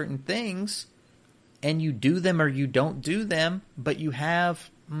do certain things, and you do them or you don't do them, but you have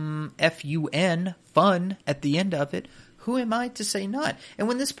F-U-N, fun, at the end of it, who am I to say not? And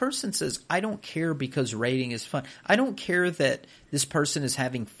when this person says, I don't care because raiding is fun, I don't care that this person is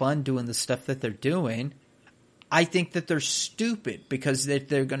having fun doing the stuff that they're doing. I think that they're stupid because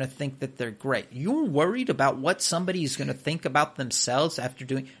they're going to think that they're great. You're worried about what somebody's going to think about themselves after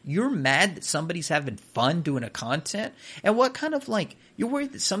doing – you're mad that somebody's having fun doing a content? And what kind of you're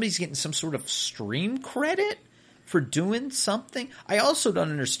worried that somebody's getting some sort of stream credit for doing something? I also don't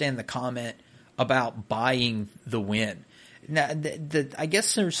understand the comment about buying the win. Now, I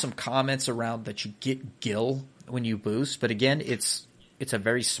guess there's some comments around that you get gil when you boost, but again, it's a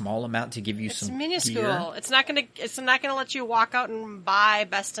very small amount to give you some minuscule. gear. It's not gonna let you walk out and buy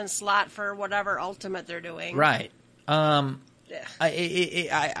best in slot for whatever ultimate they're doing. Right. I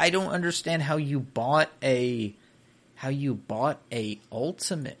don't understand how you bought a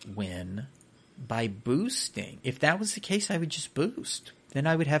ultimate win by boosting. If that was the case, I would just boost. Then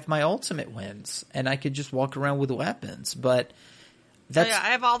I would have my ultimate wins, and I could just walk around with weapons. But that's I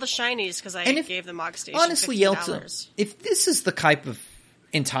have all the shinies because I gave the Mog Station honestly, $15. Yelta, if this is the type of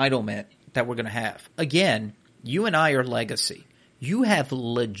entitlement that we're going to have, again, you and I are legacy. You have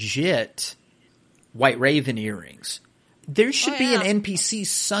legit White Raven earrings. There should be an NPC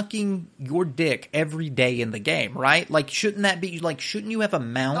sucking your dick every day in the game, right? Shouldn't that be shouldn't you have a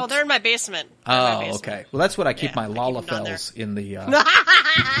mount? Oh, they're in my basement. Okay. Well, that's what I keep my Lalafels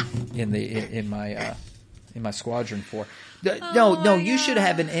in my squadron for. You should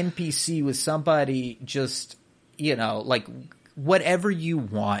have an NPC with somebody just, whatever you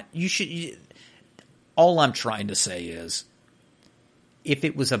want. You should. All I'm trying to say is, if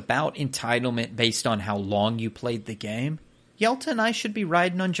it was about entitlement based on how long you played the game, Yelta and I should be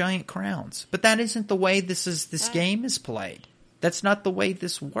riding on giant crowns. But that isn't the way this game is played. That's not the way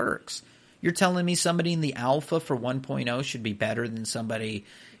this works. You're telling me somebody in the alpha for 1.0 should be better than somebody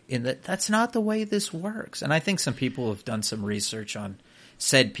in the... That's not the way this works. And I think some people have done some research on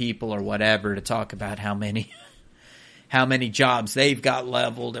said people or whatever to talk about how many jobs they've got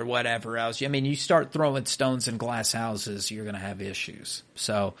leveled or whatever else. I mean, you start throwing stones in glass houses, you're going to have issues.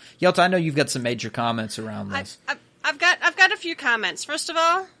 So, Yelta, I know you've got some major comments around this. I've got a few comments. First of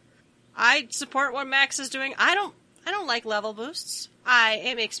all, I support what Max is doing. I don't like level boosts.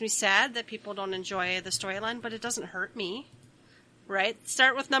 It makes me sad that people don't enjoy the storyline, but it doesn't hurt me. Right?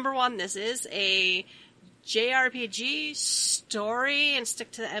 Start with number one. This is a JRPG story, and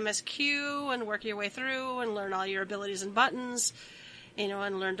stick to the MSQ and work your way through and learn all your abilities and buttons,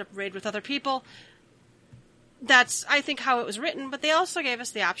 and learn to raid with other people. That's, I think, how it was written, but they also gave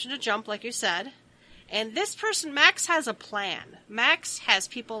us the option to jump, like you said. And this person, Max, has a plan. Max has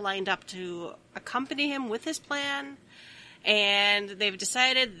people lined up to accompany him with his plan, and they've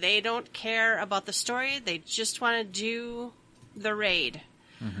decided they don't care about the story. They just want to do the raid.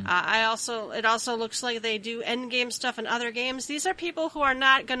 Mm-hmm. It also looks like they do endgame stuff in other games. These are people who are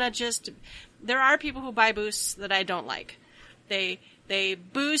not gonna there are people who buy boosts that I don't like. They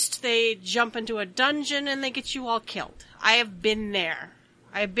boost, they jump into a dungeon, and they get you all killed. I have been there.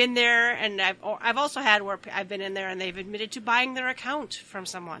 And I've also had where I've been in there and they've admitted to buying their account from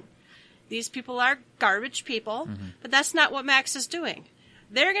someone. These people are garbage people, but that's not what Max is doing.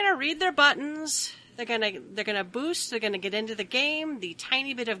 They're gonna read their buttons. They're gonna boost. They're gonna get into the game. The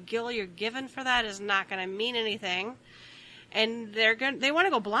tiny bit of gil you're given for that is not gonna mean anything, and they want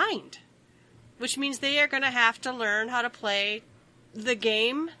to go blind, which means they are gonna have to learn how to play the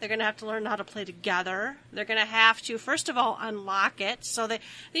game. They're gonna have to learn how to play together. They're gonna have to first of all unlock it. So there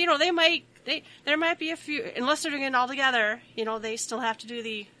might be a few, unless they're doing it all together. They still have to do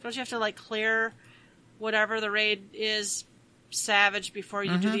don't you have to clear whatever the raid is, Savage, before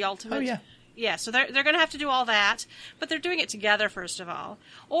you do the ultimate? Oh yeah. Yeah, so they're going to have to do all that, but they're doing it together first of all.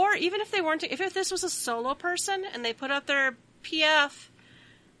 Or even if they weren't, if this was a solo person and they put up their PF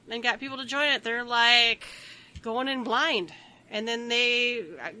and got people to join it, they're going in blind, and then they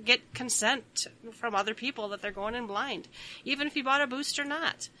get consent from other people that they're going in blind, even if you bought a boost or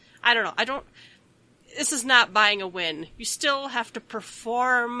not. I don't know. This is not buying a win. You still have to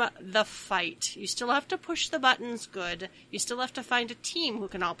perform the fight. You still have to push the buttons good. You still have to find a team who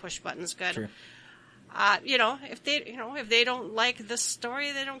can all push buttons good. Sure. If they don't like the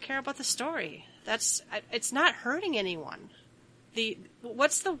story, they don't care about the story. It's not hurting anyone.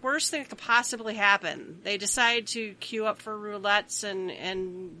 What's the worst thing that could possibly happen? They decide to queue up for roulettes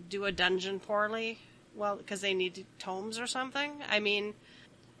and do a dungeon poorly, because they need tomes or something. I mean,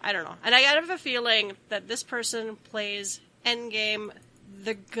 I don't know. And I have a feeling that this person plays endgame.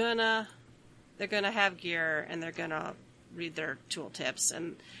 They're gonna have gear, and they're gonna read their tooltips,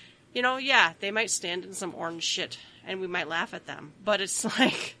 and yeah, they might stand in some orange shit and we might laugh at them. But it's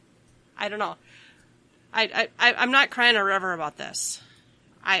like, I don't know. I'm not crying a river about this.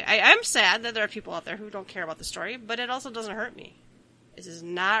 I'm sad that there are people out there who don't care about the story, but it also doesn't hurt me. This is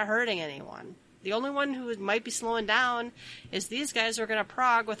not hurting anyone. The only one who might be slowing down is these guys who are going to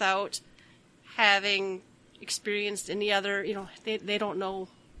prog without having experienced any other, they don't know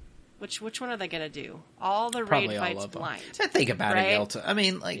which one are they going to do. All the Probably raid all fights of them. blind. Think about right? it, Delta. I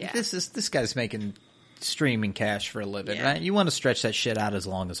mean, Yeah. this guy's making streaming cash for a living, Yeah. right? You want to stretch that shit out as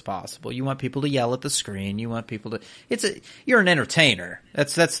long as possible. You want people to yell at the screen. You want people to. You're an entertainer.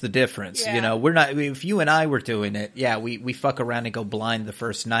 That's the difference. Yeah. We're not. If you and I were doing it, yeah, we fuck around and go blind the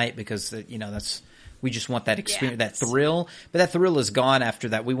first night because that's. We just want that experience, that thrill. But that thrill is gone after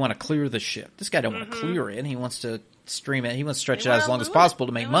that. We want to clear the ship. This guy don't want to clear it. He wants to stream it. He wants to stretch it out as long as possible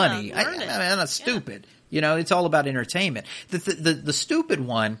to make money. I'm not stupid. It's all about entertainment. The stupid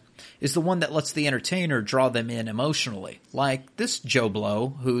one is the one that lets the entertainer draw them in emotionally. Like this Joe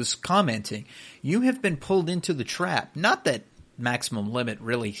Blow who's commenting, you have been pulled into the trap. Not that Maximum Limit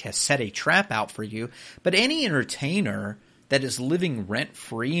really has set a trap out for you, but any entertainer that is living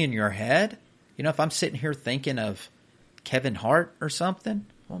rent-free in your head, if I'm sitting here thinking of Kevin Hart or something,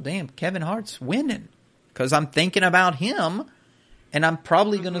 well, damn, Kevin Hart's winning because I'm thinking about him. And I'm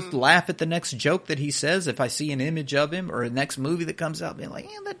probably going to laugh at the next joke that he says if I see an image of him or a next movie that comes out being like,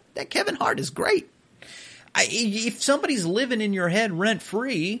 yeah, that Kevin Hart is great. If somebody's living in your head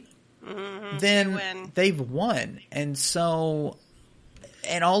rent-free, then they've won. And so,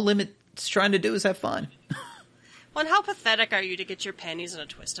 and all Limit's trying to do is have fun. Well, and how pathetic are you to get your panties in a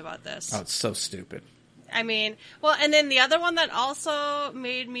twist about this? Oh, it's so stupid. I mean, well, and then the other one that also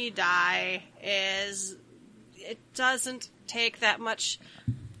made me die is it doesn't take that much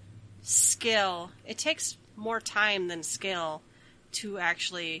skill. It takes more time than skill to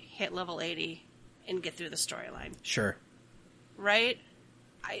actually hit level 80 and get through the storyline. Sure. Right?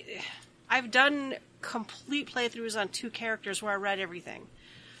 I've done complete playthroughs on 2 characters where I read everything.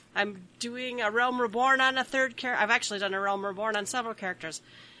 I'm doing a Realm Reborn on a 3rd character. I've actually done a Realm Reborn on several characters.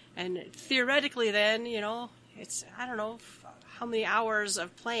 And theoretically then, it's, I don't know, how many hours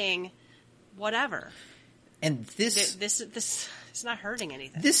of playing whatever. And this is not hurting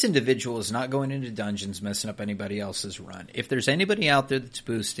anything. This individual is not going into dungeons messing up anybody else's run. If there's anybody out there that's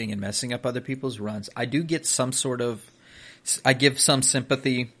boosting and messing up other people's runs, I do get I give some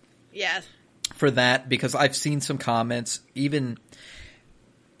sympathy for that because I've seen some comments. Even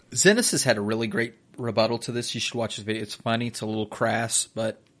Zenos has had a really great rebuttal to this. You should watch this video. It's funny. It's a little crass,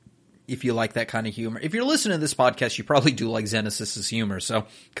 but if you like that kind of humor. If you're listening to this podcast, you probably do like Zenos' humor. So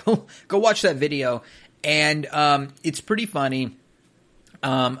go watch that video. And it's pretty funny.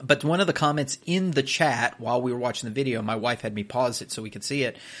 But one of the comments in the chat while we were watching the video, my wife had me pause it so we could see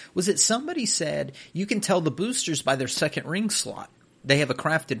it, was that somebody said you can tell the boosters by their second ring slot. They have a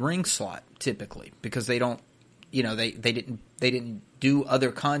crafted ring slot typically because they don't, they didn't do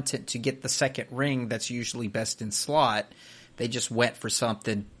other content to get the second ring that's usually best in slot. They just went for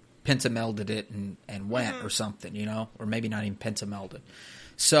something, pentamelded it and went or something, or maybe not even pentamelded.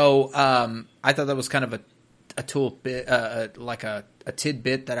 So I thought that was kind of a tool bit, like a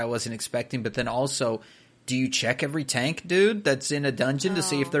tidbit that I wasn't expecting. But then also, do you check every tank, dude, that's in a dungeon to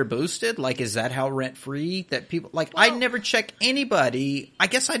see if they're boosted? Like, is that how rent-free that people... Like, I never check anybody. I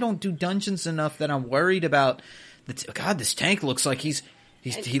guess I don't do dungeons enough that I'm worried about... God, this tank looks like he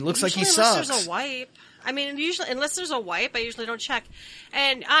looks like he sucks. Unless there's a wipe. I mean, unless there's a wipe, I usually don't check.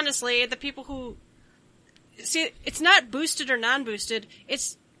 And honestly, the people who... See, it's not boosted or non-boosted.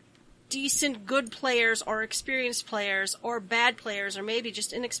 It's decent, good players or experienced players or bad players or maybe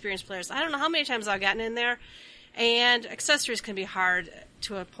just inexperienced players. I don't know how many times I've gotten in there. And accessories can be hard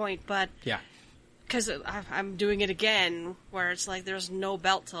to a point, but... Yeah. Because I'm doing it again where it's like there's no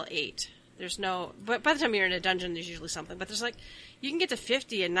belt till 8. There's no... But by the time you're in a dungeon, there's usually something. But there's you can get to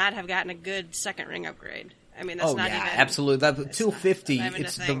 50 and not have gotten a good second ring upgrade. I mean, that's not even... absolutely. Till 50,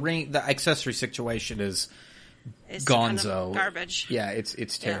 it's the ring... The accessory situation is... It's gonzo. Kind of garbage. Yeah,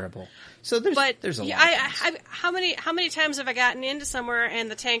 it's terrible. So there's a lot. How many times have I gotten into somewhere and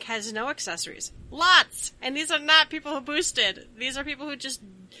the tank has no accessories? Lots. And these are not people who boosted. These are people who just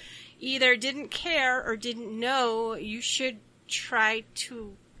either didn't care or didn't know. You should try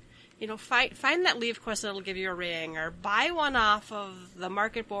to, find that leave quest that'll give you a ring, or buy one off of the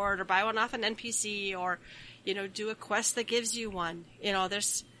market board, or buy one off an NPC, or do a quest that gives you one.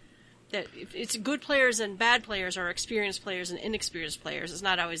 There's. That it's good players and bad players, or experienced players and inexperienced players. It's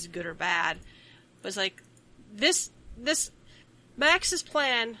not always good or bad. But it's like this Max's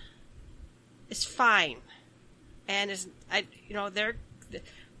plan is fine, and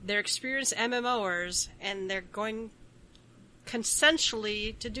they're experienced MMOers, and they're going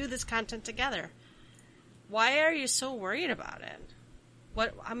consensually to do this content together. Why are you so worried about it?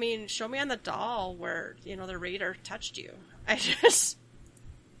 What, I mean, show me on the doll where, the raider touched you. I just...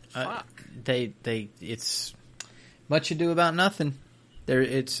 Fuck. It's much ado about nothing.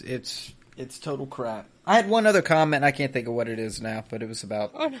 It's total crap. I had one other comment, I can't think of what it is now, but it was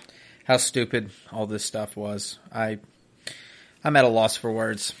about how stupid all this stuff was. I'm at a loss for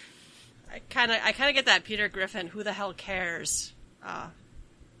words. I kind of get that Peter Griffin, who the hell cares,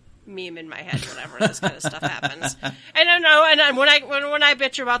 meme in my head whenever this kind of stuff happens. And I know, and when I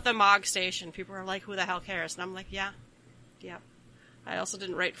bitch about the Mog Station, people are like, who the hell cares? And I'm like, yeah. I also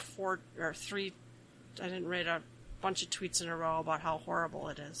didn't write I didn't write a bunch of tweets in a row about how horrible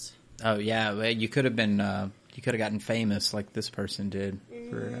it is. Oh yeah, you could have been, you could have gotten famous like this person did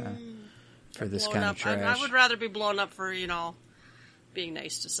for this kind of trash. I would rather be blown up for, being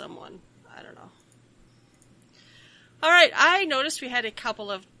nice to someone. I don't know. All right, I noticed we had a couple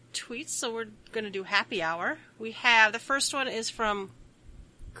of tweets, so we're going to do happy hour. We have, the first one is from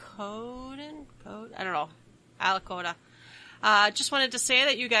Alacoda. Just wanted to say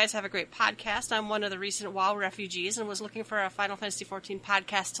that you guys have a great podcast. I'm one of the recent WoW refugees and was looking for a Final Fantasy XIV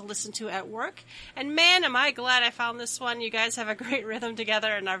podcast to listen to at work. And man, am I glad I found this one. You guys have a great rhythm together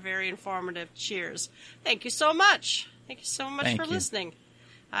and are very informative. Cheers. Thank you so much. Thank you so much for listening.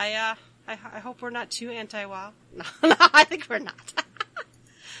 I hope we're not too anti-WoW. No, I think we're not.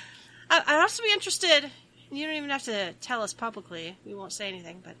 I'd also be interested, you don't even have to tell us publicly, we won't say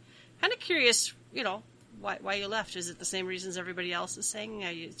anything, but kind of curious, why you left. Is it the same reasons everybody else is saying?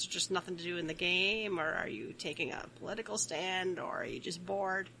 It's just nothing to do in the game, or are you taking a political stand, or are you just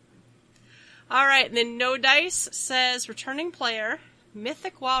bored? All right, and then No Dice says, returning player,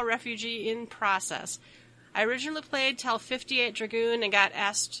 Mythic WoW refugee in process. I originally played till 58 Dragoon and got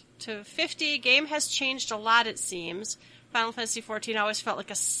asked to 50. Game has changed a lot, it seems. Final Fantasy XIV always felt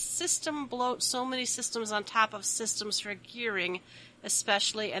like a system bloat, so many systems on top of systems for gearing,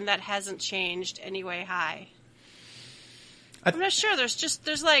 especially, and that hasn't changed anyway. Hi. I'm not sure.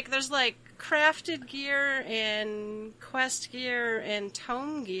 There's like crafted gear and quest gear and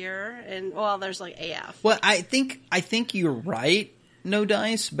tome gear, and there's like AF. Well, I think you're right, No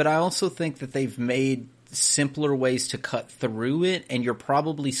Dice, but I also think that they've made simpler ways to cut through it, and you're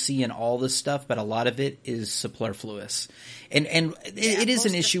probably seeing all this stuff, but a lot of it is superfluous. And it is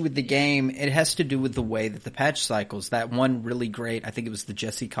an issue with the game. It has to do with the way that the patch cycles. That one really great, I think it was the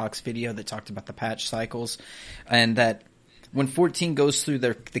Jesse Cox video that talked about the patch cycles, and that when 14 goes through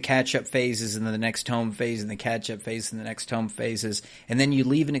the catch-up phases and then the next home phase and the catch-up phase and the next home phases, and then you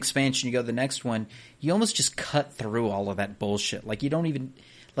leave an expansion, you go to the next one, you almost just cut through all of that bullshit. Like, you don't even...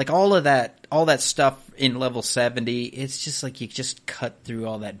 Like, all that stuff in level 70, it's just like you just cut through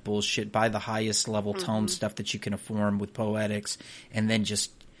all that bullshit, buy the highest level tome stuff that you can afford with Poetics, and then just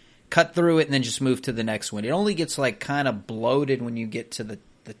cut through it and then just move to the next one. It only gets, like, kind of bloated when you get to the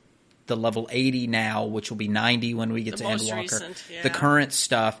level 80 now, which will be 90 when we get to Endwalker. The current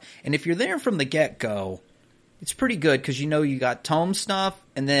stuff. And if you're there from the get-go, it's pretty good, because you got tome stuff,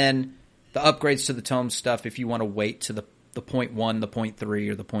 and then the upgrades to the tome stuff if you want to wait to the 0.1, the 0.3,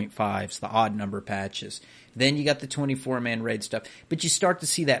 or the 0.5s, the odd number patches. Then you got the 24-man raid stuff. But you start to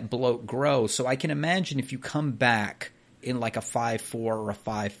see that bloat grow. So I can imagine if you come back in like a 5.4 or a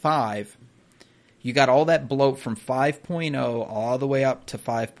 5.5, you got all that bloat from 5.0 all the way up to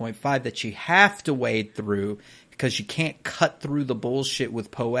 5.5 that you have to wade through, because you can't cut through the bullshit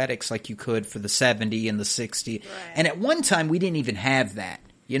with Poetics like you could for the 70 and the 60. Right. And at one time, we didn't even have that.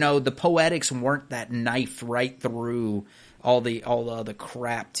 The Poetics weren't that knife right through all the other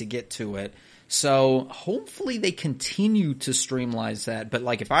crap to get to it. So hopefully they continue to streamline that. But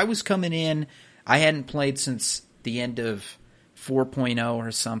like, if I was coming in, I hadn't played since the end of 4.0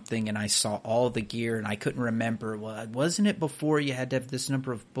 or something, and I saw all the gear and I couldn't remember, well, wasn't it before you had to have this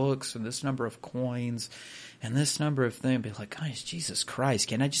number of books and this number of coins and this number of things? Be like, guys, Jesus Christ,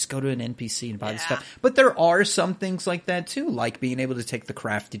 can't I just go to an NPC and buy this stuff? But there are some things like that too, like being able to take the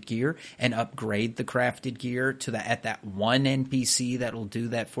crafted gear and upgrade the crafted gear to at that one NPC that will do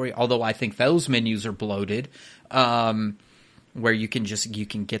that for you. Although I think those menus are bloated. Where you can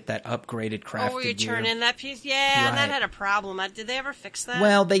get that upgraded crafted gear. Oh, you turn in that piece? Yeah, right. That had a problem. Did they ever fix that?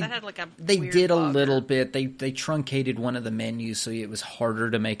 Well, they had like they did a little bit. They truncated one of the menus so it was harder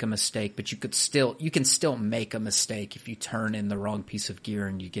to make a mistake. But you can still make a mistake if you turn in the wrong piece of gear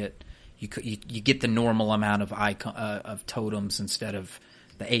and you get the normal amount of totems instead of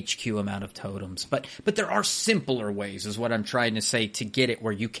the HQ amount of totems. But there are simpler ways, is what I'm trying to say, to get it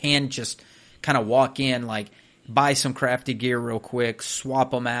where you can just kind of walk in like. buy some crafty gear real quick,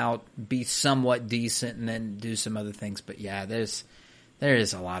 swap them out, be somewhat decent, and then do some other things. But yeah, there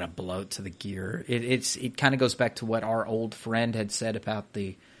is a lot of bloat to the gear. It kind of goes back to what our old friend had said about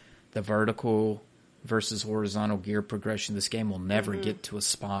the vertical versus horizontal gear progression. This game will never get to a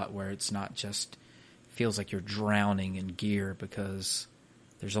spot where it's not just feels like you're drowning in gear because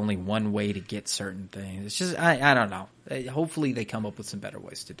there's only one way to get certain things. It's just I don't know. Hopefully they come up with some better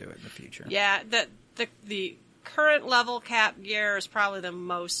ways to do it in the future. Yeah, the current level cap gear is probably the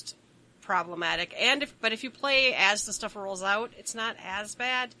most problematic. But if you play as the stuff rolls out, it's not as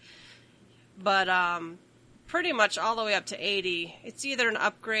bad. But pretty much all the way up to 80, it's either an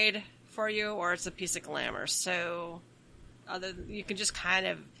upgrade for you or it's a piece of glamour. So you can just kind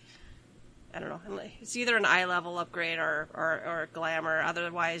of, I don't know, it's either an eye level upgrade or glamour.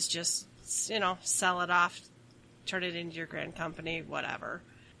 Otherwise, just, sell it off, turn it into your grand company, whatever.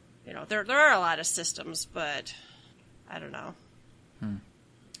 There are a lot of systems, but I don't know.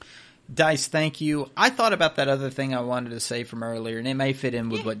 Dice, thank you. I thought about that other thing I wanted to say from earlier, and it may fit in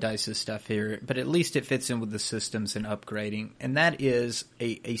with what Dice's stuff here, but at least it fits in with the systems and upgrading. And that is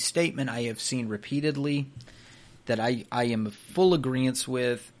a statement I have seen repeatedly that I am full agreement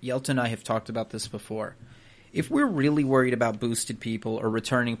with. Yelton and I have talked about this before. If we're really worried about boosted people or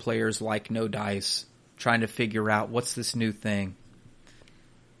returning players like No Dice trying to figure out what's this new thing,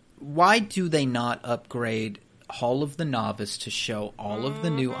 why do they not upgrade Hall of the Novice to show all of the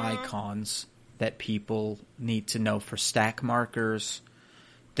new icons that people need to know for stack markers,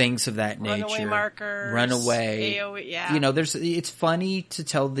 things of that nature. Runaway markers. Runaway. AOE, yeah. It's funny to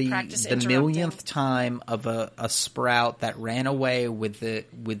tell the millionth time of a sprout that ran away with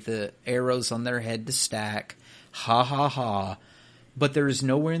the arrows on their head to stack. Ha ha ha. But there is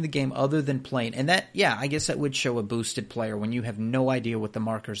nowhere in the game other than plain. And that, I guess that would show a boosted player when you have no idea what the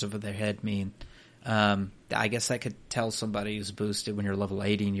markers over their head mean. I guess that could tell somebody who's boosted when you're level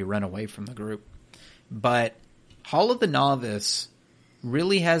 80 and you run away from the group. But Hall of the Novice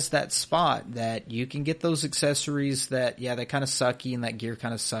really has that spot that you can get those accessories that, they kind of sucky and that gear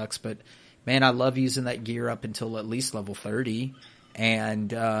kind of sucks. But, man, I love using that gear up until at least level 30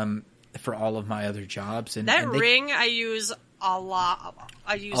 and for all of my other jobs. And ring I use a lot.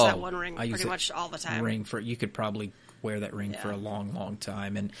 I use that one ring pretty much all the time. You could probably wear that ring for a long, long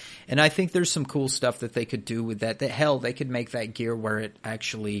time. And I think there's some cool stuff that they could do with that. Hell, they could make that gear where it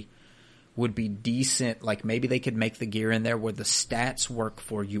actually would be decent. Like maybe they could make the gear in there where the stats work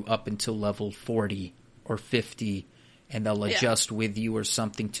for you up until level 40 or 50 and they'll adjust with you or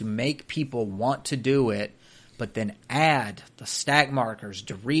something to make people want to do it, but then add the stack markers,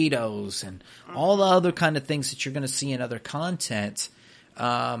 Doritos, and all the other kind of things that you're going to see in other content.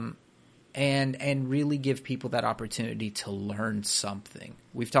 And really give people that opportunity to learn something.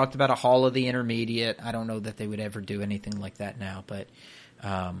 We've talked about a Hall of the Intermediate. I don't know that they would ever do anything like that now, but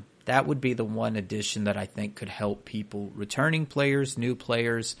that would be the one addition that I think could help people, returning players, new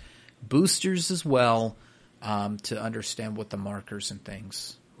players, boosters as well, to understand what the markers and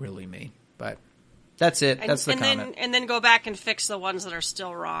things really mean. But that's it. That's the comment. And then go back and fix the ones that are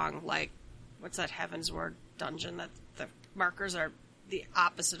still wrong, like, what's that Heaven's Word dungeon that the markers are the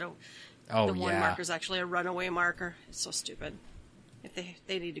opposite of... the one marker is actually a runaway marker. It's so stupid. If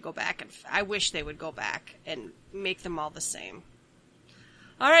they need to go back, and I wish they would go back and make them all the same.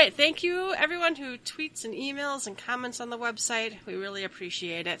 All right, thank you everyone who tweets and emails and comments on the website. We really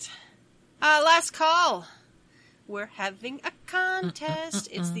appreciate it. Last call. We're having a contest.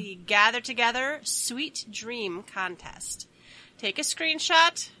 It's the Gather Together Sweet Dream contest. Take a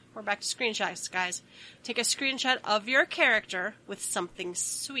screenshot. We're back to screenshots, guys. Take a screenshot of your character with something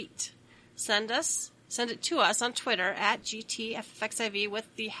sweet. Send it to us on Twitter at GTFFXIV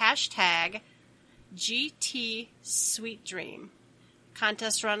with the hashtag GTSweetDream.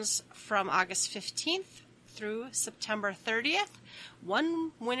 Contest runs from August 15th through September 30th.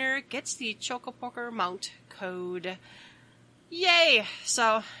 One winner gets the Chocopoker mount code. Yay!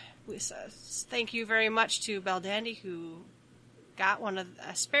 So, thank you very much to Beldandy who got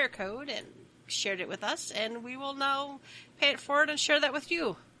a spare code and shared it with us, and we will now pay it forward and share that with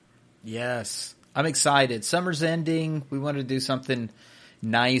you. Yes. I'm excited. Summer's ending. We wanted to do something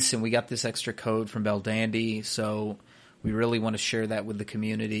nice, and we got this extra code from Beldandy, so we really want to share that with the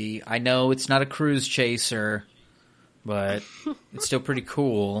community. I know it's not a cruise chaser, but it's still pretty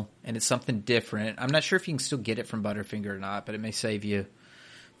cool, and it's something different. I'm not sure if you can still get it from Butterfinger or not, but it may save you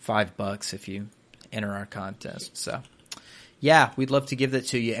 $5 if you enter our contest. So, yeah, we'd love to give that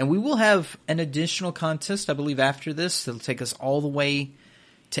to you. And we will have an additional contest, I believe, after this. It'll take us all the way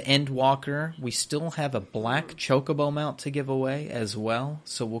to Endwalker. We still have a black Chocobo mount to give away as well,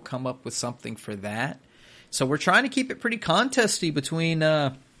 so we'll come up with something for that. So we're trying to keep it pretty contesty between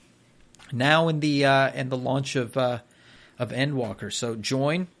now and the launch of Endwalker. So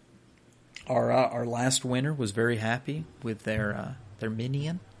join. Our last winner was very happy with their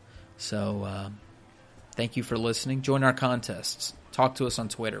minion. So thank you for listening. Join our contests. Talk to us on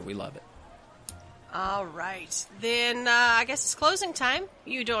Twitter. We love it. All right. Then I guess it's closing time.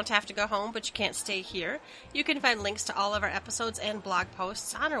 You don't have to go home, but you can't stay here. You can find links to all of our episodes and blog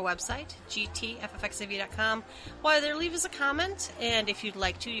posts on our website, gtffxiv.com. While there, leave us a comment, and if you'd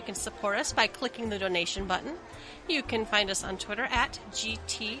like to, you can support us by clicking the donation button. You can find us on Twitter at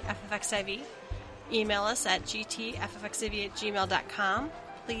gtffxiv. Email us at gtffxiv@gmail.com.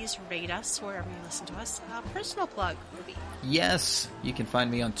 Please rate us wherever you listen to us. Personal plug, Ruby. Yes, you can find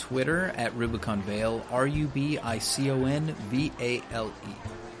me on Twitter at Rubicon Vale, RUBICONVALE.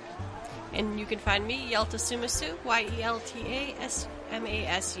 And you can find me, Yelta Sumasu,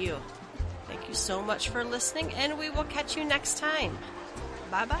 YELTASMASU. Thank you so much for listening, and we will catch you next time.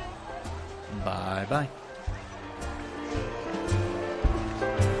 Bye-bye. Bye-bye.